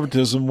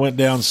conservatism went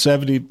down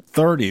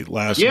 70-30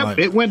 last night. Yep,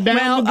 it went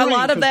down. Well, a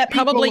lot of that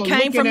probably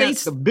came from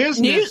these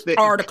news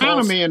articles.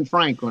 Economy in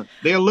Franklin.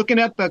 They're looking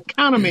at the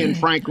economy in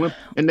Franklin,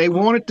 and they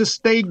want it to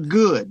stay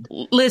good.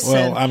 Listen,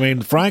 well, I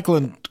mean,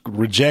 Franklin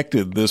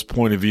rejected this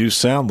point of view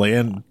soundly,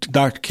 and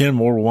Dr. Ken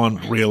Moore won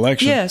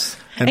re-election. Yes,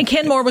 and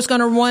Ken Moore was going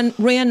to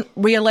win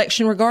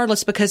re-election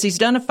regardless because he's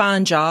done a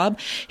fine job.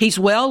 He's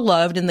well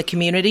loved in the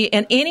community,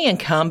 and any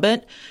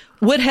incumbent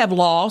would have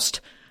lost.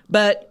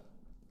 But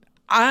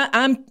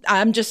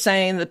I'm just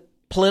saying the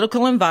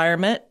political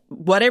environment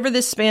whatever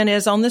this spin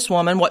is on this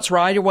woman, what's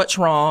right or what's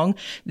wrong,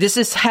 this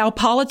is how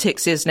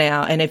politics is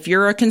now. And if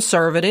you're a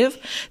conservative,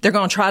 they're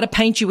going to try to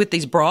paint you with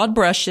these broad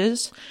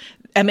brushes.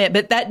 I mean,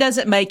 but that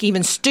doesn't make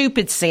even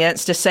stupid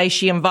sense to say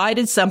she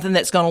invited something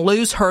that's going to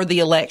lose her the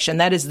election.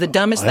 That is the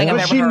dumbest thing I've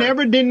ever heard. She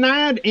never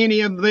denied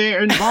any of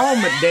their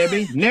involvement,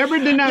 Debbie. Never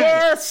denied.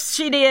 Yes,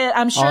 she did.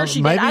 I'm sure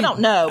she did. I don't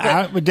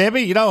know. But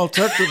Debbie,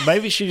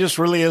 maybe she just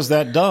really is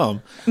that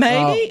dumb.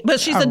 Maybe, but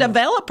she's a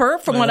developer,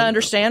 from what I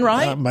understand,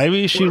 right?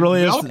 Maybe she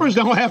really is. Developers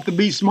don't have to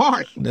be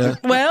smart.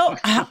 Well,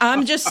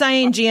 I'm just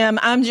saying, Jim.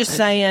 I'm just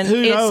saying.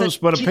 Who knows?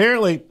 But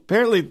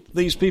apparently,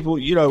 these people,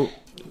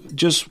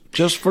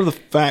 just for the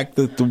fact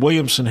that the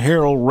Williamson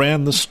Herald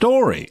ran the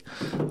story,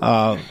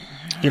 ran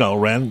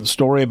the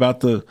story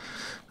about the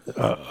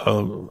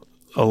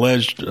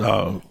alleged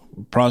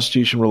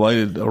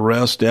prostitution-related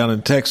arrest down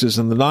in Texas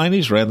in the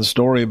 90s, ran the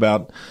story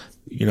about,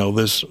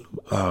 this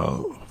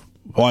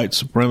white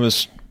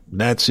supremacist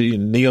Nazi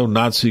and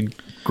neo-Nazi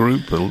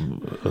group,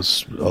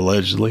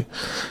 allegedly,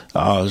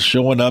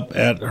 showing up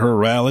at her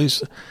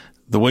rallies.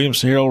 The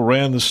Williamson Herald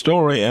ran the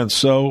story, and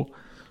so...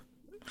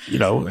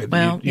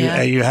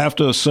 you have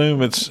to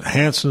assume it's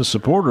Hanson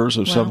supporters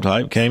of some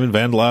type came and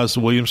vandalized the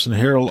Williamson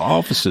Herald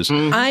offices.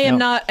 I'm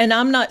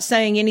not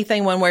saying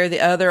anything one way or the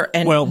other.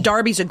 And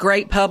Darby's a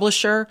great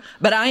publisher,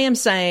 but I am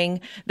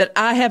saying that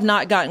I have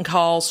not gotten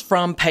calls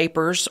from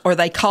papers, or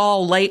they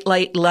call late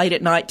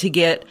at night to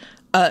get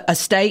a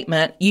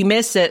statement. You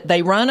miss it.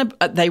 They run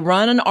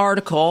an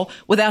article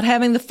without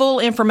having the full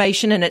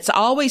information, and it's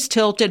always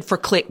tilted for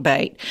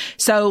clickbait.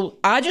 So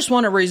I just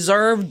want to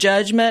reserve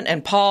judgment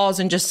and pause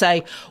and just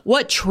say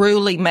what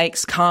truly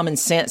makes common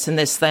sense in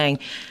this thing.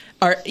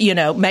 Or,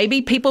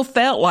 maybe people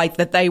felt like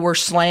that they were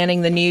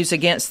slanting the news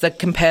against the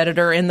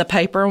competitor in the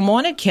paper and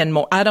wanted Ken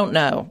Moore. I don't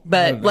know,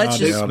 but let's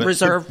just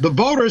reserve. The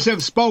voters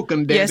have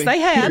spoken, Debbie. Yes, they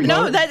have.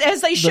 No,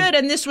 as they should.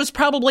 And this was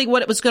probably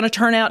what it was going to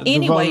turn out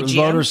anyway, Jim. The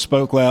voters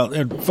spoke loud.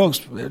 And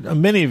folks,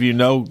 many of you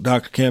know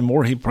Dr. Ken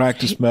Moore. He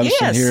practiced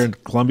medicine here in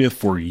Columbia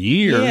for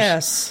years.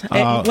 Yes,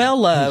 and well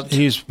loved.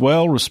 He's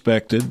well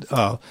respected,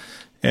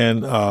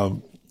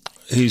 and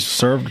he's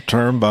served a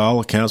term by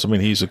all accounts. I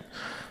mean, he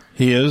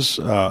is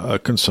a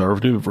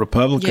conservative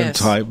Republican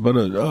type, but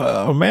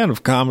a man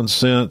of common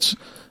sense,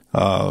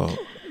 not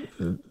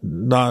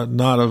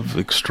of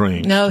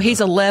extreme. No, he's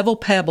a level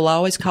pebble. I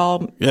always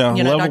call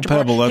level Dr.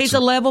 pebble. Moore. He's a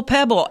level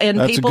pebble, and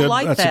people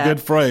like that. That's a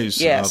good phrase.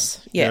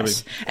 Yes,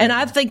 yes. And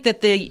I think that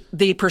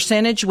the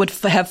percentage would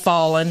have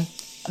fallen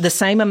the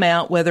same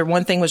amount whether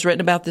one thing was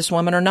written about this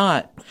woman or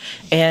not.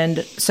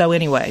 And so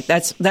anyway,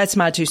 that's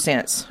my 2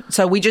 cents.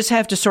 So we just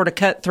have to sort of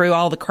cut through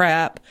all the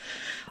crap.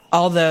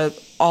 All the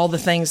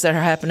things that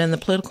are happening in the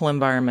political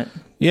environment.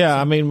 Yeah,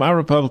 I mean, my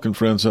Republican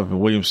friends up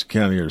in Williamson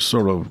County are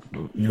sort of,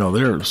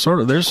 they're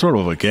sort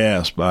of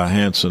aghast by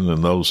Hanson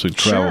and those who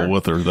travel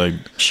with her. They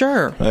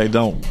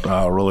don't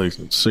really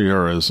see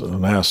her as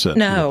an asset to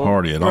the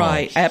party at all.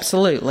 Right,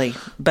 absolutely.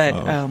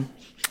 But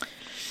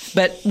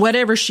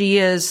whatever she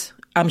is,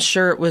 I'm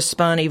sure it was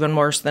spun even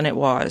worse than it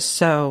was.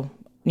 So,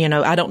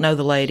 I don't know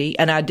the lady,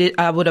 and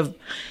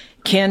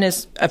Ken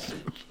is,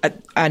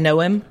 I know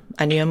him.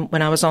 I knew him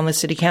when I was on the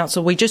city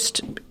council.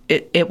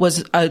 It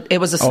was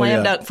a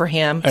slam dunk for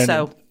him.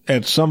 And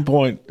at some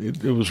point,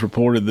 it was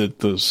reported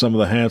that some of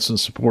the Hanson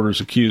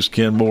supporters accused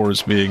Ken Moore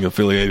as being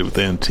affiliated with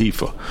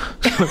Antifa.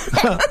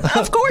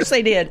 Of course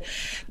they did.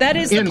 That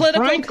is the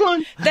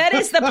political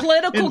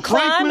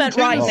climate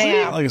right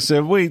now. Like I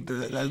said,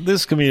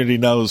 this community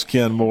knows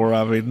Ken Moore.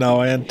 I mean, no,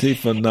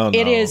 Antifa, no.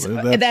 It is.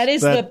 That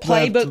is the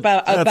playbook of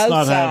both sides. That's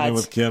not happening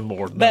with Ken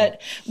Moore. No.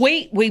 But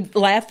we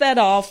laughed that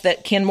off,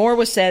 that Ken Moore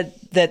was said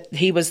that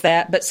he was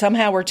that, but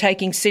somehow we're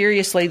taking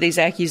seriously these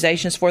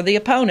accusations for the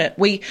opponent.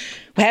 We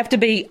have to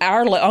be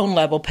our own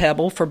level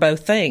pebble for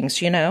both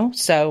things,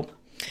 So,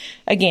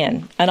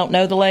 again, I don't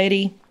know the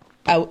lady.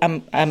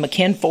 I'm a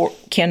Ken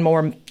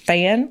Moore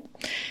fan,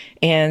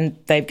 and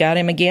they've got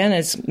him again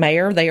as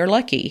mayor. They are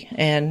lucky,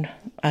 and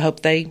I hope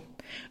they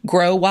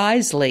grow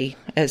wisely,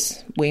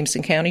 as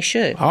Williamson County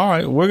should. All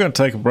right, we're going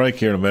to take a break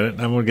here in a minute.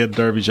 I'm going to get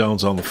Derby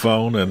Jones on the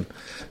phone, and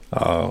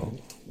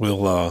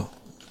we'll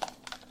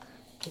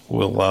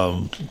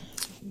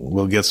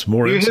get some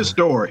more. Hear his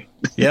story.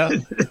 Yeah,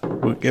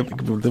 we'll get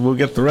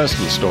the rest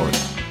of the story.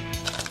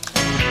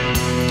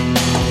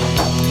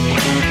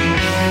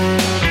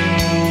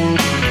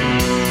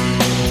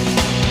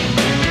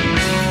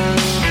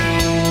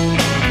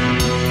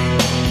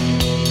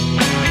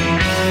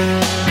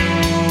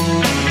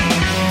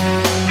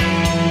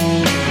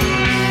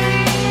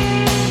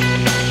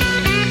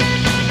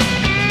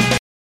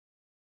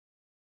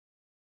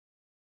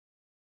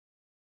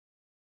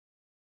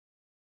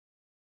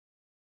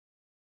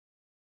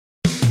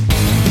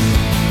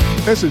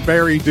 This is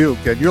Barry Duke,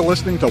 and you're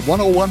listening to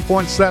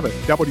 101.7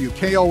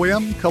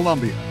 WKOM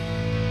Columbia.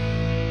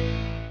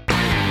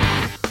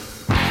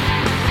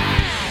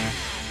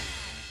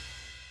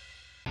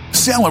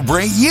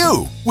 celebrate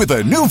you with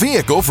a new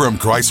vehicle from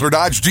Chrysler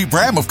Dodge Jeep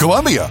Ram of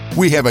Columbia.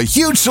 We have a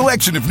huge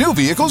selection of new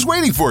vehicles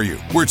waiting for you.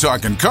 We're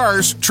talking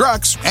cars,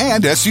 trucks,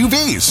 and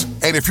SUVs.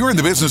 And if you're in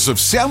the business of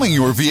selling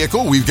your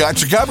vehicle, we've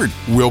got you covered.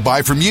 We'll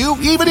buy from you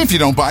even if you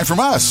don't buy from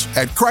us.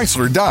 At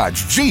Chrysler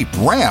Dodge Jeep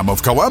Ram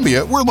of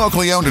Columbia, we're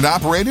locally owned and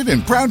operated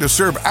and proud to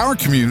serve our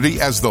community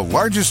as the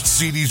largest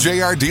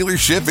CDJR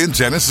dealership in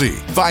Tennessee.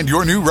 Find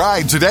your new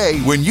ride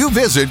today when you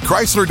visit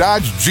Chrysler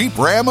Dodge Jeep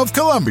Ram of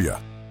Columbia.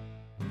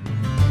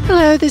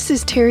 Hello, this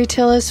is Terry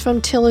Tillis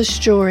from Tillis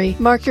Jewelry.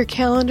 Mark your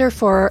calendar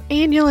for our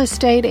annual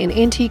estate and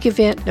antique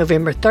event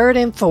November 3rd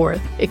and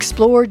 4th.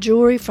 Explore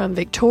jewelry from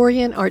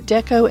Victorian, Art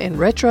Deco, and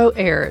retro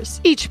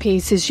eras. Each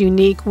piece is a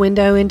unique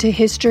window into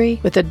history.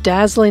 With a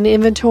dazzling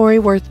inventory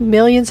worth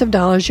millions of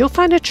dollars, you'll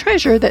find a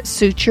treasure that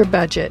suits your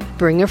budget.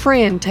 Bring a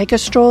friend, take a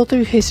stroll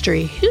through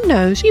history. Who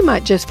knows, you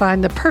might just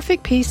find the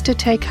perfect piece to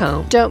take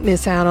home. Don't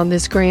miss out on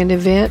this grand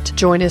event.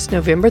 Join us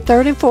November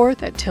 3rd and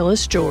 4th at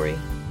Tillis Jewelry.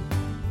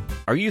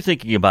 Are you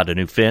thinking about a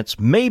new fence?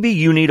 Maybe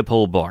you need a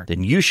pole barn.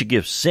 Then you should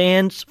give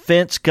Sands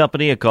Fence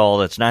Company a call.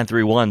 That's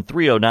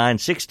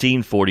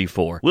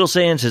 931-309-1644. Will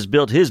Sands has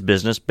built his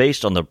business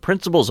based on the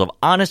principles of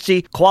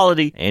honesty,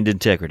 quality, and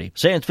integrity.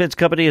 Sands Fence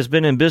Company has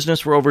been in business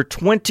for over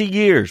 20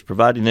 years,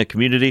 providing the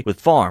community with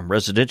farm,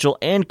 residential,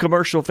 and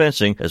commercial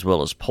fencing, as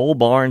well as pole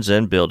barns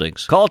and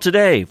buildings. Call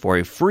today for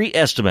a free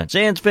estimate.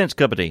 Sands Fence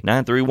Company,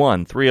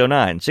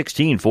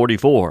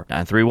 931-309-1644.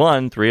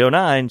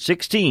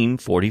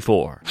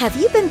 931-309-1644. Have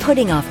you been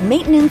putting off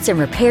maintenance and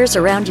repairs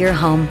around your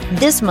home?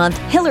 This month,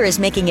 Hiller is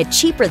making it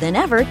cheaper than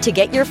ever to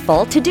get your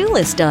fall to-do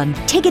list done.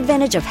 Take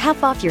advantage of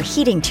half off your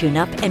heating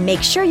tune-up and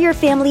make sure your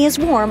family is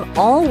warm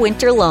all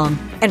winter long.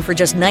 And for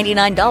just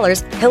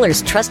 $99,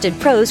 Hiller's trusted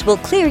pros will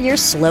clear your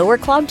slow or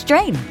clogged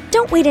drain.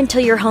 Don't wait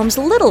until your home's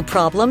little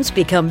problems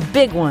become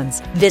big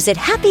ones. Visit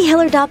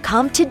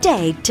happyhiller.com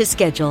today to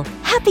schedule.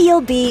 Happy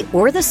you'll be,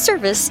 or the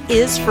service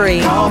is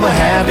free. Call the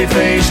Happy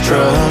Face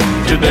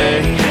Truck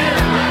today.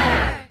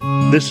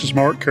 This is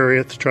Mark Curry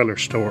at the Trailer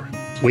Store.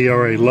 We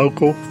are a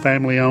local,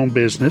 family-owned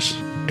business.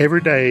 Every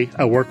day,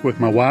 I work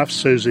with my wife,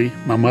 Susie,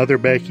 my mother,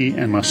 Becky,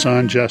 and my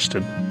son,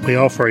 Justin. We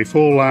offer a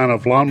full line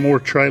of lawnmower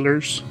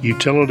trailers,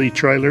 utility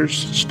trailers,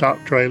 stock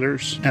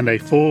trailers, and a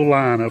full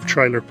line of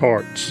trailer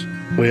parts.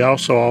 We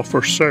also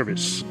offer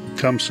service.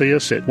 Come see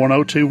us at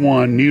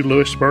 1021 New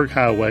Lewisburg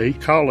Highway.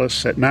 Call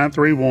us at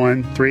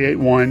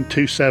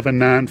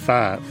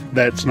 931-381-2795.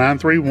 That's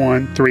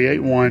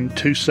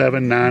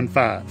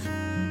 931-381-2795.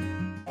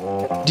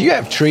 Do you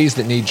have trees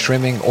that need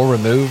trimming or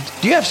removed?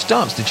 Do you have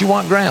stumps that you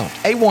want ground?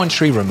 A1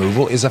 Tree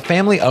Removal is a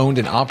family-owned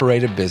and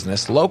operated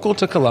business local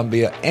to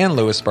Columbia and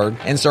Lewisburg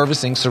and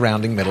servicing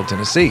surrounding Middle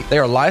Tennessee. They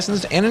are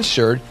licensed and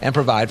insured and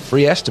provide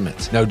free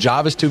estimates. No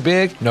job is too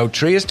big, no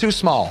tree is too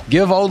small.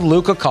 Give old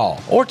Luke a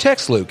call or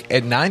text Luke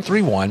at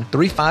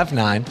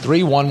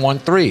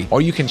 931-359-3113,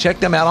 or you can check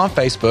them out on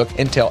Facebook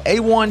and tell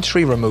A1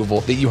 Tree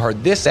Removal that you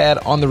heard this ad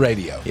on the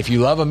radio. If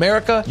you love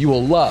America, you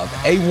will love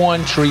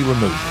A1 Tree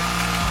Removal.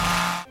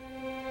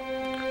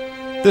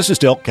 This is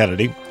Del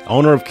Kennedy,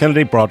 owner of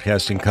Kennedy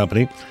Broadcasting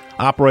Company,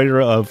 operator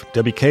of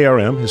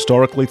WKRM,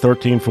 historically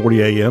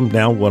 1340 AM,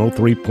 now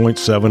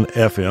 103.7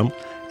 FM,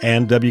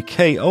 and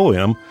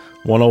WKOM,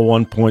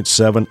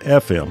 101.7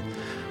 FM.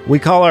 We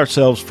call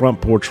ourselves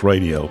Front Porch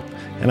Radio,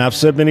 and I've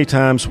said many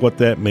times what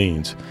that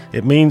means.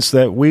 It means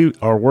that we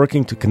are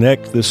working to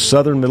connect this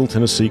southern Middle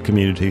Tennessee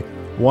community,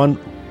 one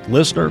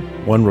listener,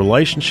 one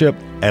relationship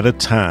at a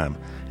time.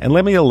 And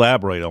let me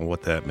elaborate on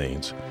what that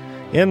means.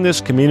 In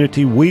this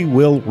community, we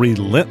will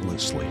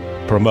relentlessly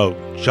promote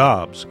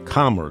jobs,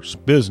 commerce,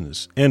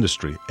 business,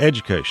 industry,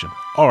 education,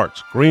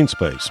 arts, green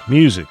space,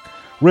 music,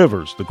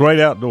 rivers, the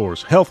great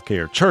outdoors,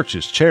 healthcare,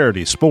 churches,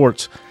 charities,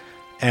 sports,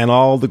 and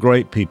all the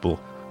great people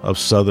of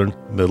southern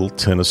Middle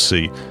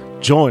Tennessee.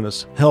 Join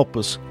us, help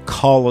us,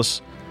 call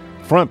us.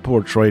 Front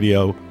Porch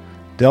Radio,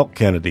 Del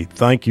Kennedy,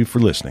 thank you for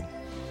listening.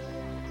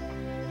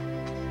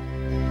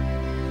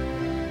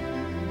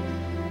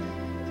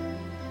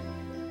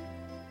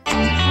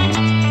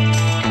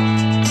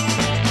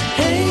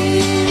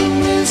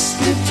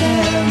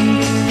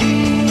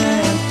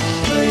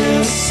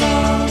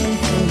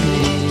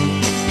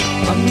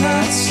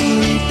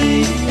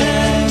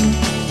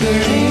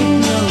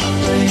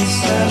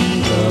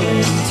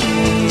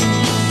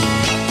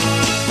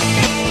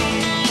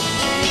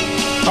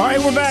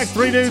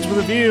 Three Dudes with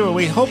a View, and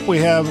we hope we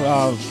have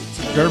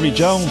Derby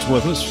Jones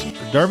with us.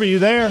 Derby, you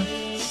there?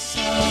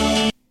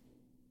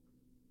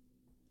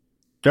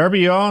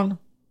 Derby, you on?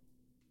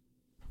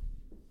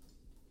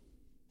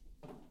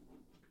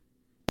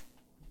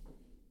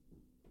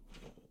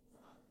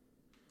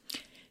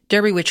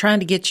 Derby, we're trying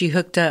to get you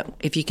hooked up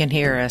if you can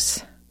hear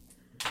us.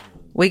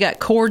 We got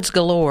cords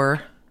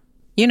galore.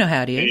 You know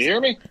how it is. Can you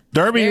hear me?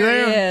 Derby, you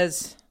there? He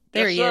is.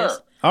 There he is.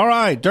 All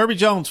right, Derby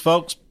Jones,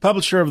 folks,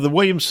 publisher of the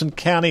Williamson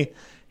County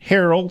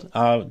Herald.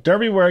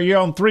 Derby, where you're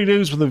on Three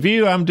Dudes with a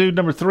View. I'm dude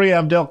number 3.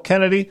 I'm Del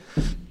Kennedy.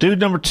 Dude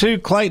number 2,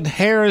 Clayton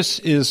Harris,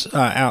 is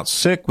out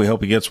sick. We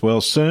hope he gets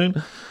well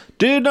soon.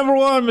 Dude number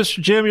 1,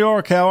 Mr. Jim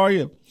York, how are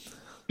you?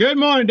 Good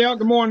morning, Dale.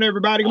 Good morning,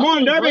 everybody. Good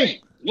morning, Debbie.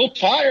 Great. A little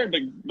tired,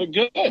 but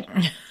good.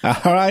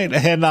 All right,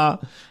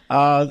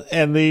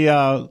 and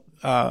the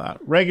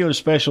regular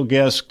special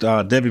guest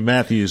Debbie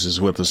Matthews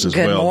is with us as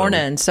well. Good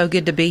morning. So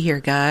good to be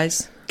here,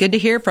 guys. Good to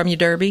hear from you,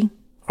 Derby.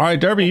 All right,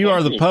 Derby, you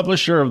are the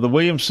publisher of the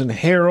Williamson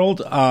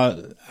Herald.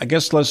 I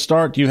guess let's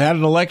start. You had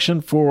an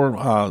election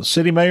for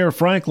City Mayor of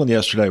Franklin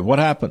yesterday. What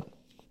happened?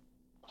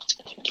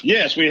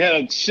 Yes, we had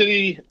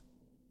it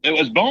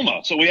was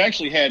Boma. So we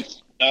actually had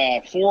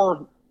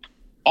 4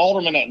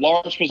 aldermen at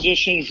large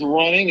positions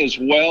running, as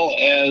well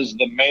as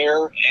the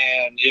mayor,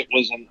 and it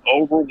was an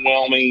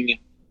overwhelming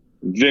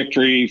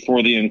victory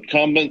for the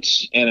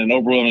incumbents and an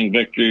overwhelming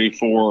victory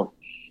for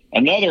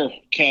another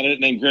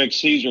candidate named Greg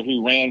Caesar,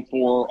 who ran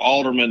for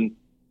Alderman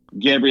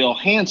Gabrielle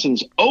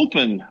Hanson's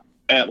open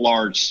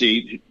at-large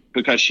seat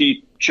because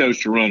she chose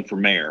to run for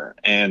mayor.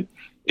 And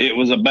it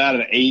was about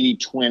an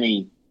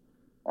 80-20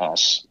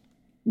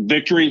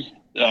 victory.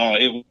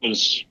 It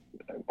was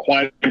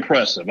quite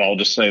impressive, I'll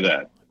just say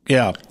that.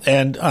 Yeah,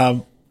 and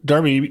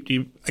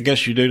Derby, I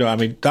guess you do know. I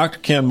mean, Dr.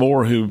 Ken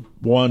Moore, who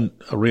won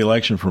a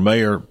re-election for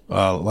mayor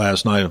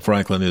last night in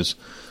Franklin, is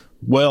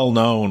well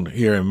known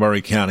here in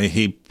Murray County.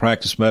 He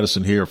practiced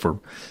medicine here for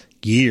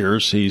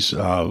years. He's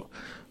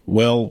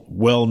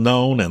well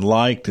known and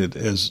liked.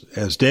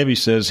 As Debbie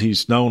says,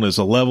 he's known as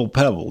a level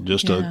pebble,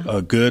 just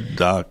a good,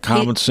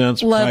 common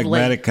sense,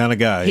 pragmatic kind of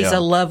guy. He's a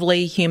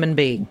lovely human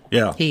being.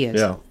 Yeah, he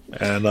is. Yeah,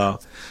 and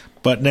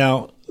but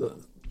now.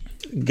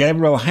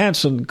 Gabrielle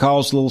Hanson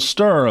caused a little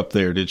stir up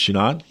there, did she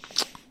not?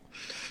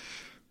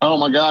 Oh,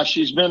 my gosh.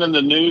 She's been in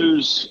the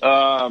news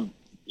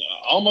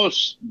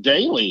almost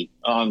daily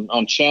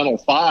on Channel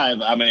 5.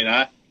 I mean,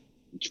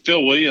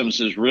 Phil Williams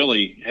has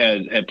really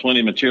had plenty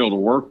of material to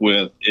work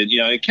with.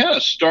 It kind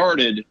of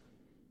started,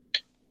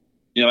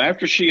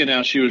 after she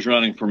announced she was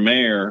running for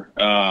mayor,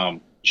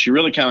 she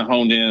really kind of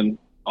honed in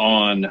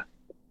on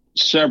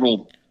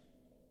several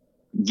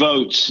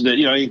votes that,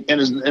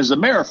 and as the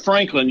mayor of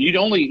Franklin, you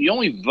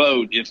only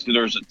vote if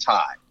there's a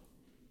tie.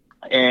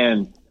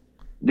 And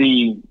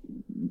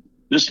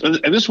this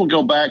will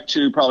go back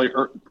to probably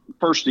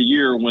first of the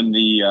year when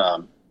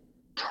the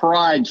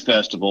Pride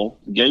Festival,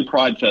 Gay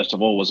Pride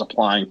Festival, was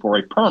applying for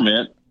a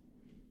permit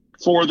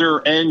for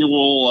their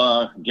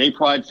annual Gay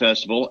Pride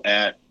Festival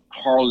at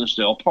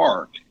Harlinsdale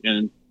Park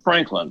in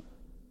Franklin.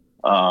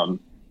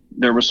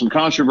 There was some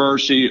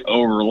controversy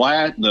over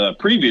the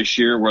previous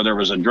year where there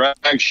was a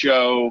drag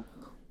show.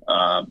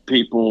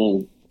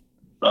 People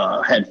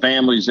had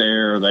families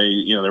there.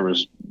 There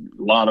was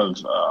a lot of,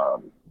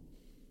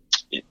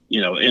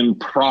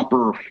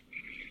 improper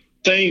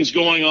things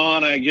going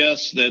on, I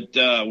guess,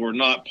 that were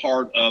not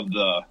part of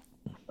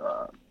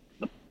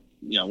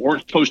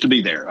weren't supposed to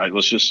be there.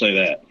 Let's just say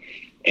that.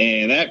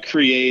 And that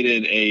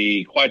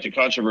created quite the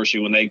controversy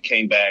when they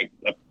came back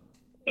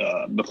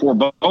before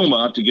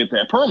Boma to get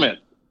that permit.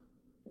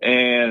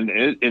 And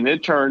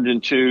it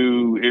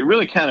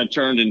really kind of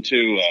turned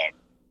into,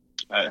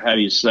 how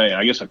do you say,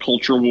 I guess a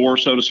culture war,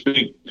 so to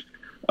speak,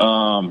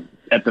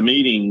 at the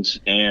meetings.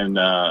 And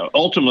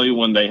ultimately,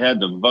 when they had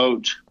to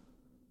vote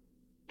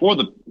for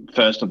the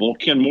festival,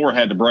 Ken Moore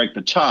had to break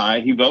the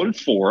tie. He voted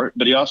for it,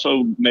 but he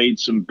also made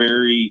some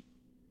very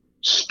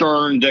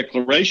stern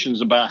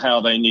declarations about how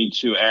they need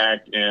to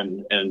act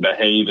and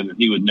behave, and that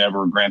he would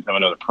never grant them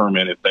another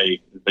permit if they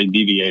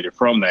deviated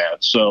from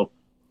that. So,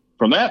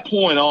 from that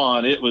point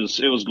on, it was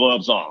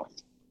gloves off.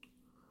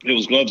 It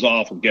was gloves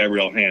off with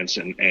Gabrielle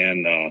Hanson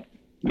and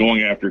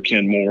going after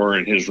Ken Moore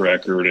and his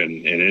record, and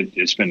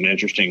it's been an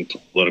interesting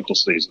political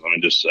season, let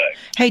me just say.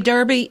 Hey,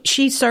 Derby,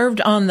 she served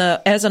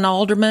as an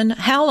alderman.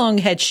 How long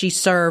had she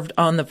served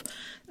on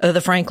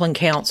the Franklin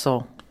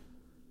Council?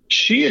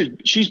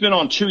 She's been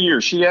on 2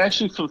 years. She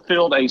actually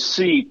fulfilled a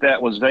seat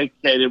that was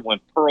vacated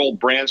when Pearl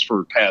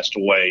Bransford passed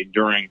away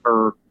during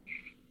her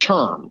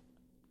term.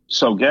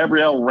 So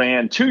Gabrielle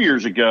ran 2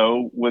 years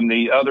ago when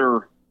the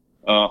other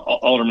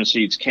alderman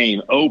seats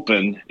came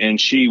open, and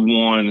she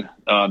won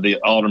the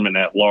alderman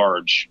at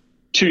large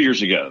 2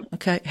 years ago.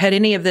 Okay. Had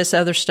any of this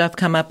other stuff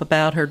come up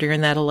about her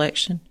during that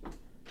election?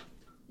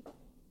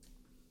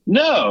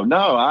 No.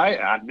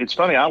 It's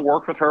funny. I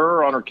worked with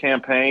her on her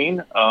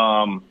campaign.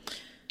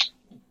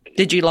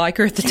 Did you like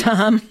her at the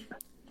time?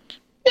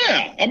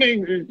 Yeah. I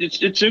mean,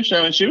 it's interesting.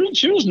 I mean,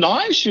 she was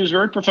nice. She was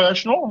very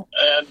professional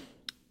and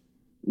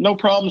no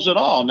problems at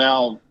all.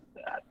 Now,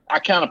 I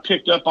kind of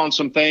picked up on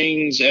some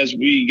things as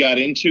we got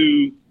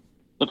into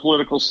the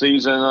political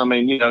season. I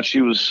mean,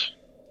 she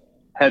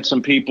had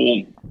some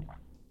people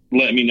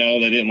let me know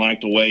they didn't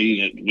like the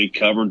way that we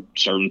covered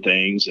certain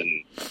things.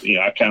 And,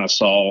 I kind of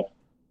saw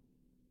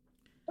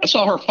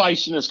her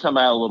feistiness come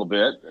out a little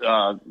bit,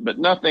 but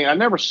nothing. I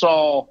never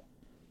saw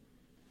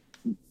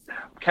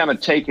kind of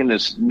taking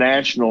this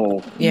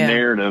national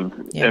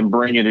narrative and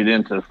bringing it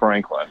into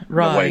Franklin the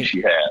way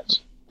she has.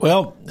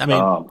 Well, I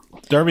mean,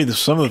 Derby,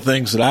 some of the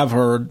things that I've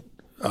heard,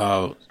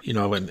 and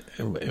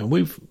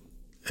we've,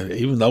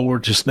 even though we're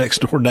just next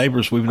door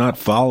neighbors, we've not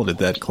followed it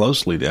that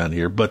closely down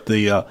here. But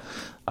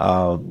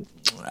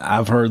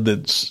I've heard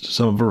that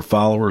some of her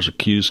followers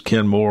accuse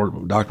Dr.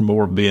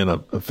 Moore, of being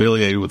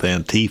affiliated with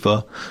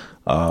Antifa,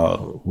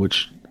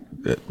 which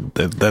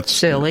that's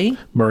silly.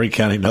 Murray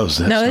County knows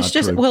that. No, it's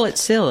just true. Well,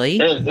 it's silly.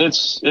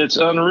 It's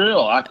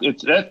unreal.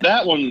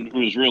 That one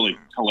was really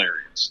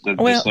hilarious.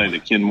 To say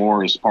that Ken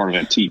Moore is part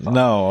of Antifa.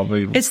 No, I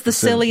mean it's the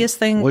silliest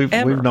thing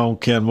ever. We've known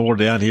Ken Moore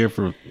down here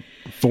for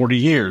 40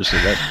 years, so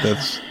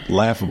that's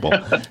laughable.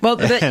 Well,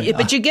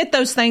 but you get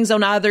those things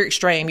on either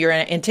extreme. You're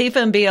Antifa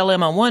and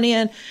BLM on one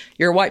end,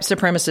 you're white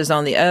supremacists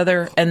on the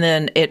other, and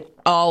then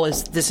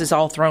this is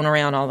all thrown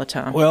around all the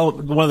time. Well,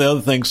 one of the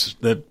other things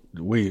that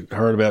we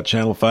heard about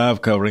Channel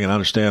 5 covering, and I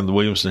understand the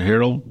Williamson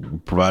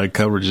Herald provided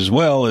coverage as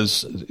well,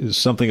 is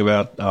something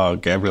about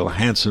Gabrielle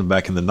Hansen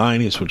back in the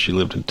 90s when she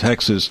lived in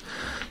Texas,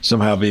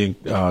 somehow being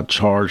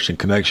charged in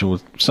connection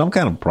with some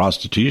kind of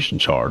prostitution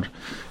charge.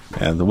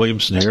 And the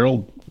Williamson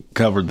Herald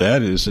covered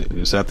that. Is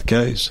that the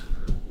case?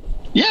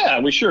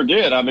 Yeah, we sure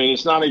did. I mean,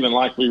 it's not even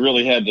like we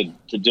really had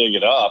to dig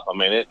it up. I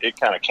mean, it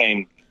kind of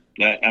came.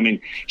 I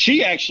mean,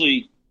 she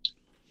actually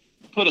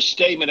put a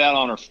statement out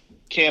on her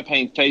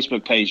campaign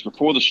Facebook page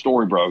before the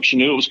story broke. She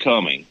knew it was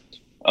coming.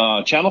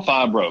 Channel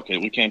 5 broke it.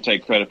 We can't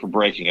take credit for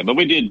breaking it, but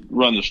we did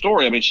run the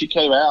story. I mean, she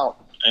came out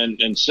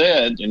and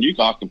said, and you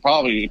can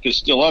probably, if it's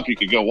still up, you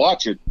could go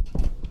watch it.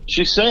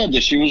 She said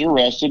that she was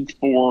arrested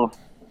for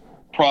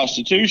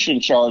prostitution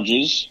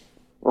charges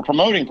or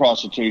promoting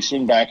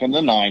prostitution back in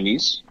the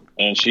 90s.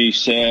 And she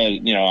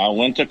said, I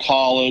went to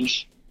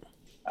college.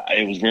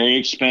 It was very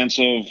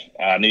expensive.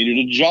 I needed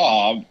a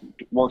job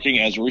working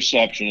as a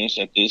receptionist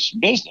at this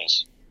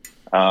business.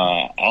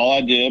 All I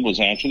did was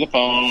answer the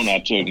phone. I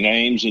took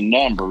names and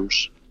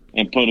numbers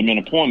and put them in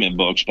appointment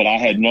books, but I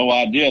had no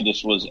idea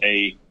this was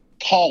a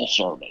call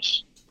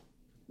service.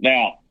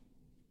 Now,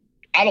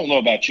 I don't know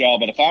about y'all,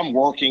 but if I'm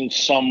working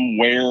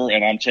somewhere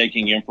and I'm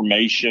taking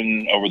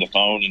information over the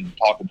phone and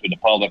talking to the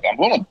public, I'm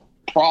going to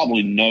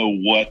probably know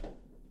what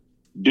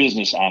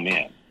business I'm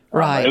in.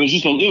 Right. It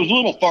was a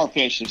little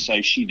far-fetched to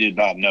say she did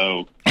not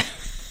know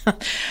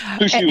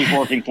who she was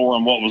working for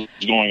and what was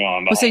going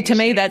on. Well, see, to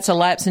me, that's a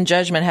lapse in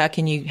judgment. How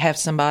can you have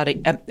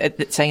somebody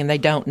saying they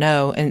don't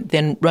know and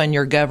then run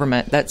your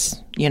government?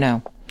 That's,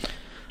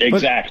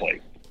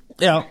 Exactly.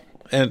 But,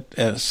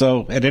 and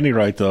so at any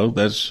rate, though,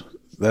 that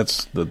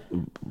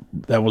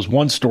was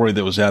one story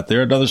that was out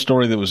there. Another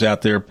story that was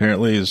out there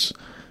apparently is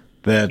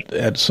that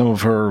at some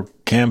of her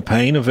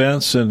campaign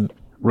events in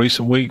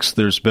recent weeks,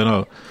 there's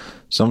been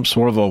some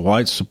sort of a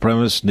white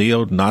supremacist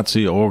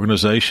neo-Nazi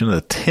organization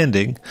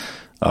attending,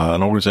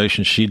 an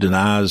organization she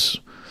denies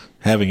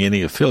having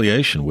any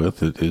affiliation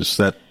with. Is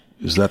that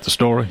the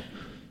story?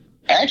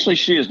 Actually,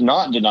 she is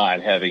not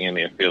denied having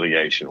any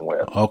affiliation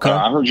with. Okay.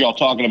 I heard y'all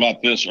talking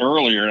about this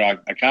earlier. I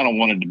kind of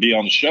wanted to be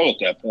on the show at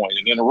that point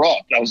and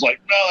interrupt. I was like,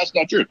 no, that's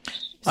not true.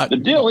 The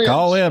deal is...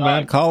 Call in,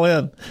 man. Call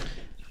in.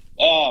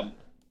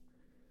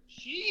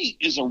 She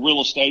is a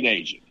real estate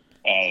agent.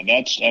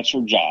 That's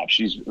her job.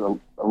 She's a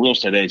real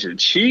estate agent.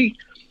 She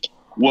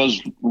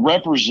was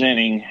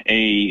representing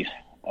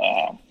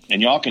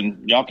and y'all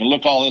can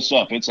look all this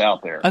up. It's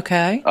out there.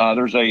 Okay.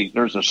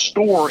 There's a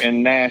store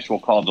in Nashville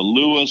called the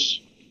Lewis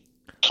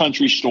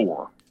Country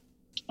Store.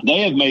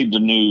 They have made the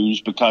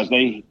news because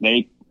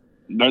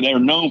they're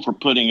known for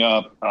putting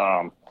up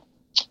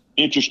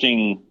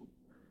interesting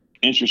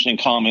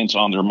comments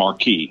on their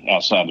marquee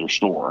outside their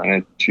store,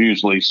 and it's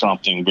usually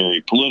something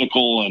very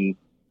political and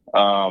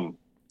right.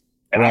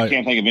 I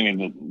can't think of any of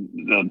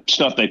the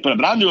stuff they put up.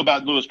 But I knew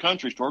about Lewis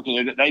Country Store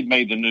because they've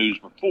made the news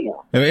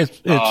before.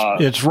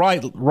 It's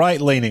right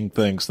leaning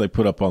things they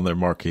put up on their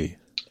marquee.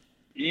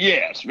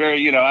 Yes,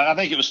 very. I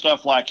think it was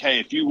stuff like, "Hey,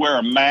 if you wear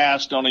a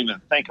mask, don't even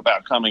think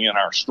about coming in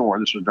our store."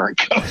 This was during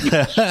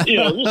COVID.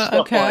 Just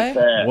stuff like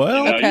that.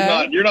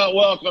 Well, you're not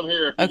welcome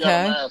here if you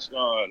got a mask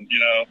on.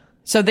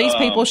 So these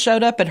people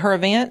showed up at her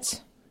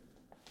events.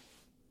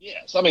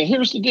 Yes, I mean,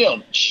 here's the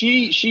deal.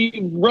 She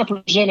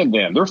represented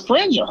them. They're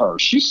friends of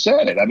hers. She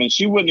said it. I mean,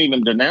 she wouldn't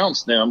even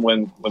denounce them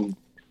when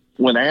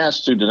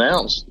asked to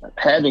denounce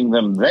having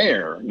them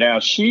there. Now,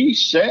 she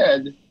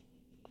said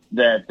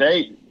that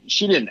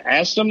she didn't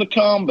ask them to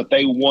come, but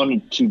they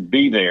wanted to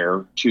be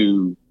there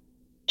to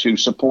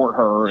support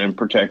her and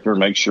protect her,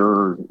 make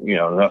sure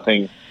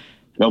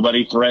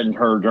nobody threatened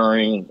her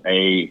during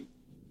a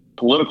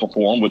political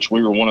forum, which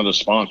we were one of the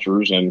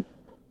sponsors and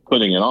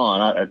putting it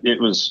on.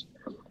 It was.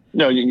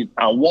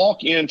 I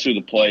walk into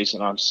the place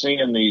and I'm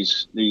seeing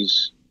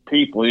these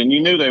people, and you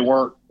knew they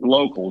weren't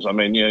locals. I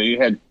mean, you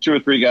had two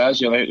or three guys,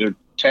 they had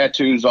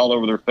tattoos all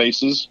over their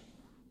faces.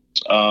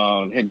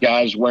 Had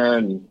guys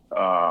wearing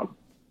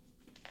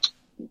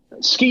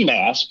ski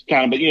masks,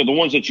 kind of, but the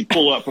ones that you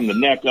pull up from the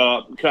neck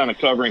up, kind of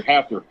covering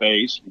half their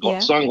face,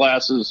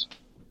 sunglasses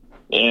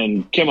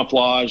and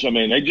camouflage. I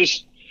mean,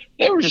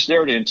 they were just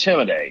there to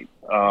intimidate.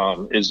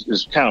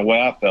 Is kind of the way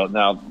I felt.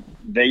 Now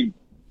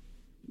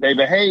they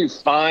behaved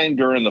fine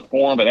during the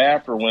forum, but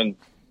after, when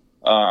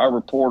our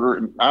reporter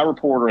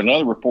and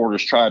other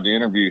reporters tried to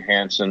interview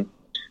Hansen,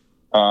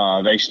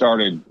 they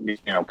started,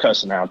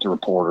 cussing out the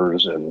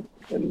reporters and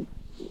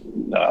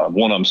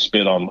One of them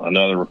spit on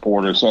another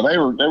reporter. So they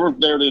were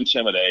there to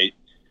intimidate.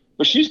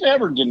 But she's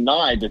never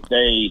denied that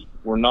they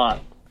were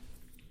not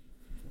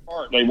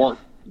they weren't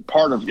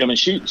part of. I mean,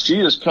 she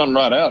just come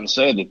right out and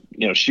said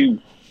that she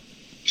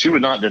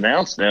would not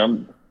denounce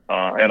them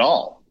at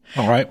all.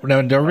 All right.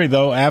 Now, Derby,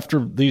 though,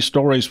 after these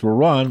stories were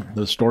run,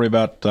 the story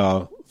about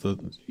the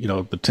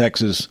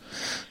Texas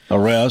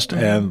arrest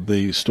and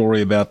the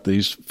story about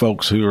these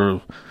folks who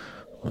are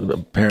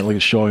apparently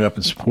showing up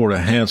in support of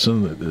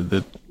Hansen,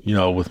 that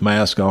with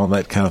masks on,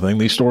 that kind of thing.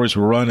 These stories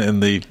were run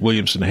in the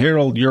Williamson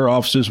Herald. Your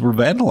offices were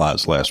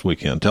vandalized last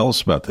weekend. Tell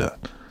us about that.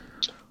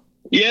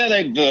 Yeah,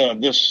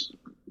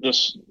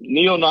 this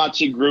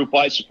neo-Nazi group,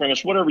 white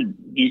supremacists, whatever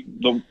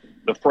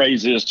the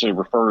phrase is to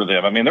refer to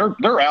them. I mean,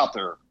 they're out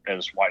there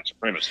as white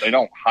supremacists. They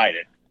don't hide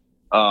it.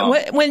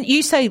 When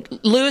you say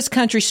Lewis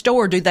Country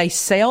Store, do they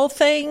sell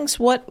things?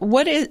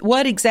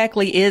 What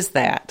exactly is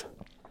that?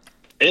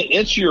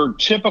 It's your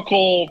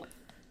typical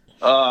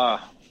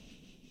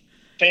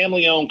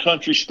family-owned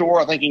country store.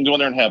 I think you can go in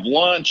there and have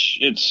lunch.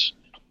 It's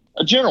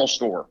a general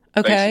store,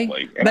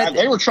 basically. And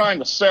they were trying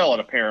to sell it,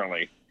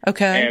 apparently.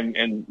 Okay.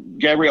 And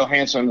Gabrielle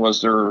Hansen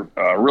was their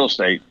real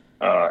estate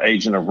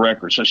agent of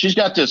record. So she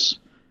has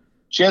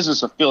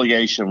this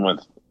affiliation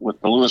with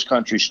the Lewis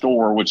Country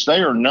Store, which they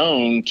are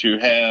known to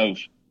have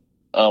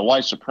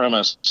white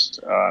supremacists.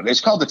 It's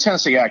called the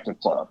Tennessee Active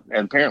Club,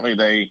 and apparently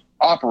they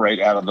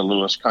operate out of the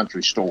Lewis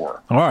Country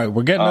Store. All right,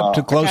 we're getting up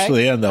too close to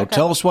the end, though.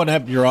 Tell us what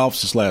happened to your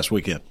offices last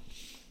weekend.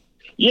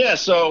 Yeah,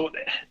 so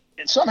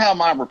somehow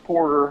my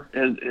reporter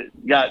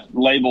got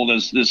labeled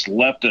as this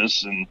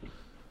leftist and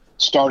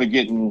started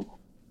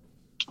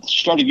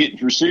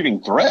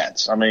receiving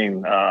threats. I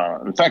mean,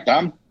 in fact,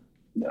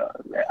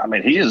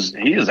 he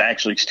is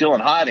actually still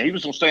in hiding. He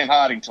was going to stay in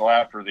hiding until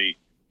after the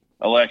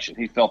election.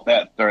 He felt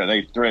that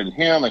they threatened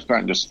him. They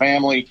threatened his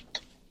family.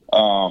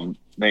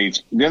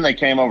 They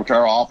came over to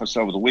our office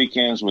over the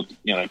weekends with,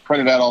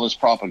 printed out all this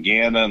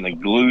propaganda, and they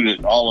glued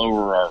it all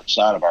over our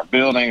side of our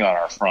building, on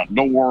our front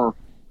door,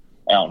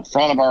 out in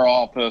front of our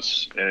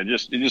office. And it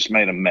just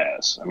made a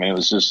mess. I mean, it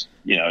was just,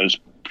 it was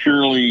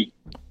purely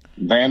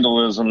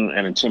vandalism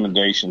and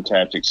intimidation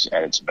tactics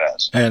at its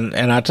best. And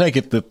I take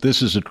it that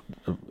this is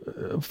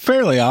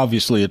fairly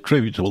obviously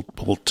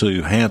attributable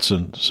to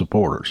Hansen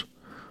supporters.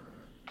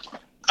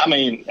 I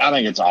mean, I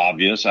think it's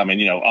obvious. I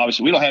mean,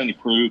 obviously we don't have any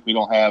proof. We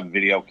don't have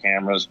video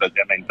cameras, but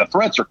I mean, the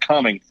threats are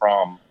coming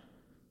from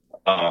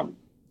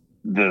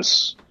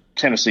this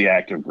Tennessee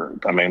Active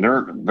Group. I mean,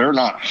 they're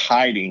not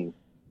hiding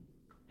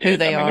who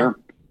they are.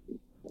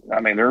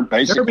 They're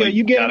basically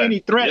you get any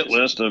threats? Hit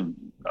list of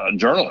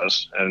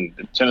journalists, and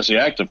the Tennessee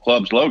Active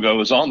Club's logo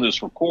is on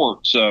this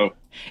report. So,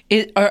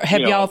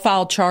 have y'all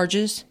filed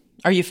charges?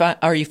 Are you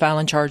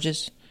filing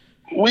charges?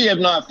 We have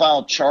not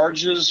filed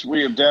charges.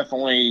 We have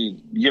definitely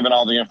given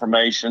all the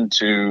information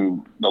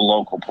to the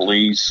local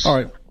police. All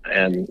right.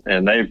 And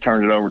they've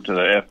turned it over to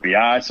the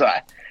FBI. So,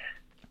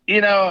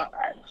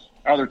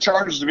 are there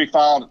charges to be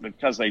filed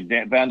because they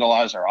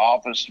vandalized our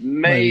office?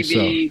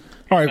 Maybe. So.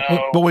 All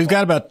right, but we've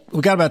got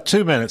about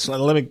 2 minutes.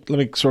 Let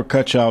me sort of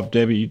cut you off,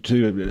 Debbie. You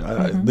too. In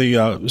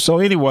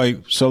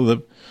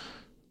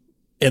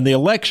the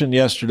election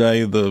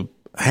yesterday, the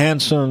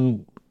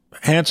Hansen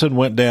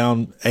went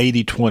down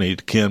 80-20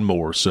 to Ken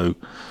Moore. So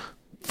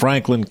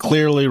Franklin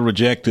clearly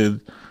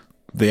rejected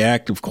the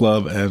Active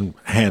Club and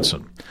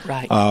Hansen.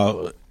 Right.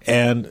 But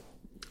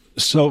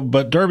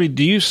Derby,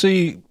 do you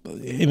see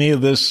any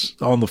of this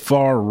on the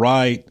far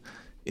right?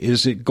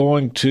 Is it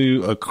going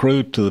to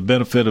accrue to the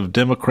benefit of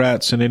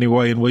Democrats in any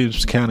way in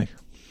Williamson County?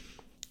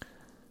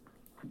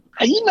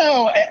 I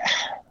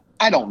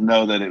don't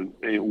know that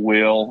it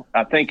will.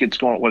 I think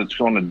what it's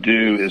going to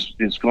do is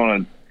it's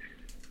going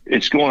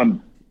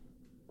to.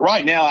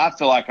 Right now, I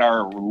feel like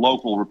our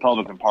local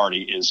Republican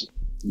Party is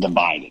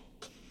divided,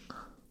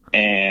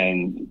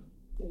 and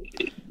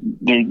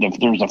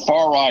there's a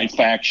far right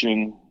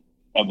faction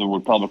of the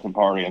Republican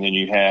Party, and then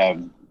you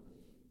have,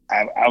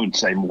 I would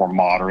say, more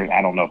moderate.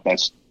 I don't know if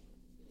that's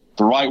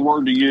the right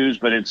word to use,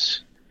 but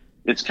it's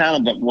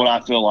kind of what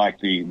I feel like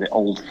the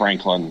old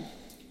Franklin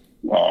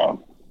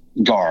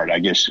guard, I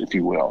guess, if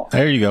you will.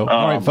 There you go.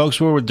 All right,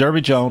 folks, we're with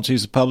Derby Jones.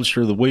 He's the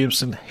publisher of the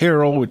Williamson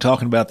Herald. We're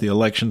talking about the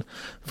election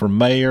for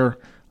mayor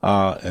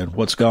and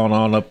what's going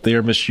on up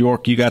there. Miss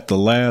York, you got the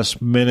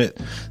last minute.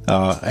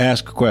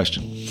 Ask a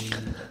question.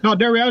 No,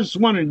 Derby, I was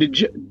just wondering,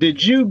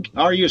 did you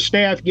or your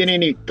staff get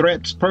any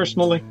threats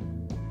personally?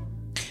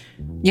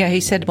 Yeah, he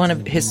said one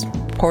of his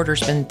reporters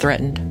been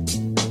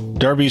threatened.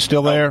 Derby, you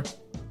still there?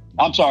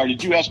 I'm sorry,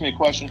 did you ask me a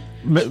question?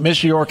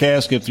 Miss York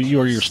asked if you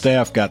or your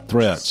staff got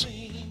threats.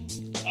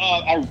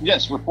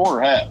 Yes,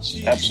 reporter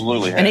has.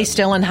 Absolutely has. And he's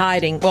still in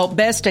hiding. Well,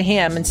 best to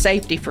him and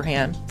safety for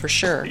him, for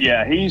sure.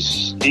 Yeah,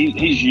 he's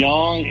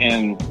young,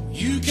 and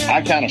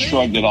I kind of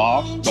shrugged it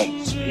off, but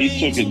he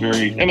took it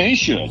very – he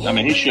should.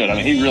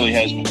 He really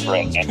has been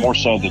threatened, and more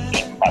so than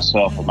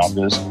myself and my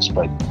business.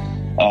 But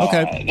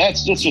okay,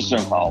 that's just their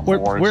call.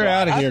 We're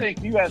out of here. I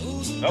think you have –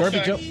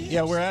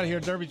 we're out of here.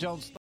 Derby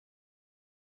Jones.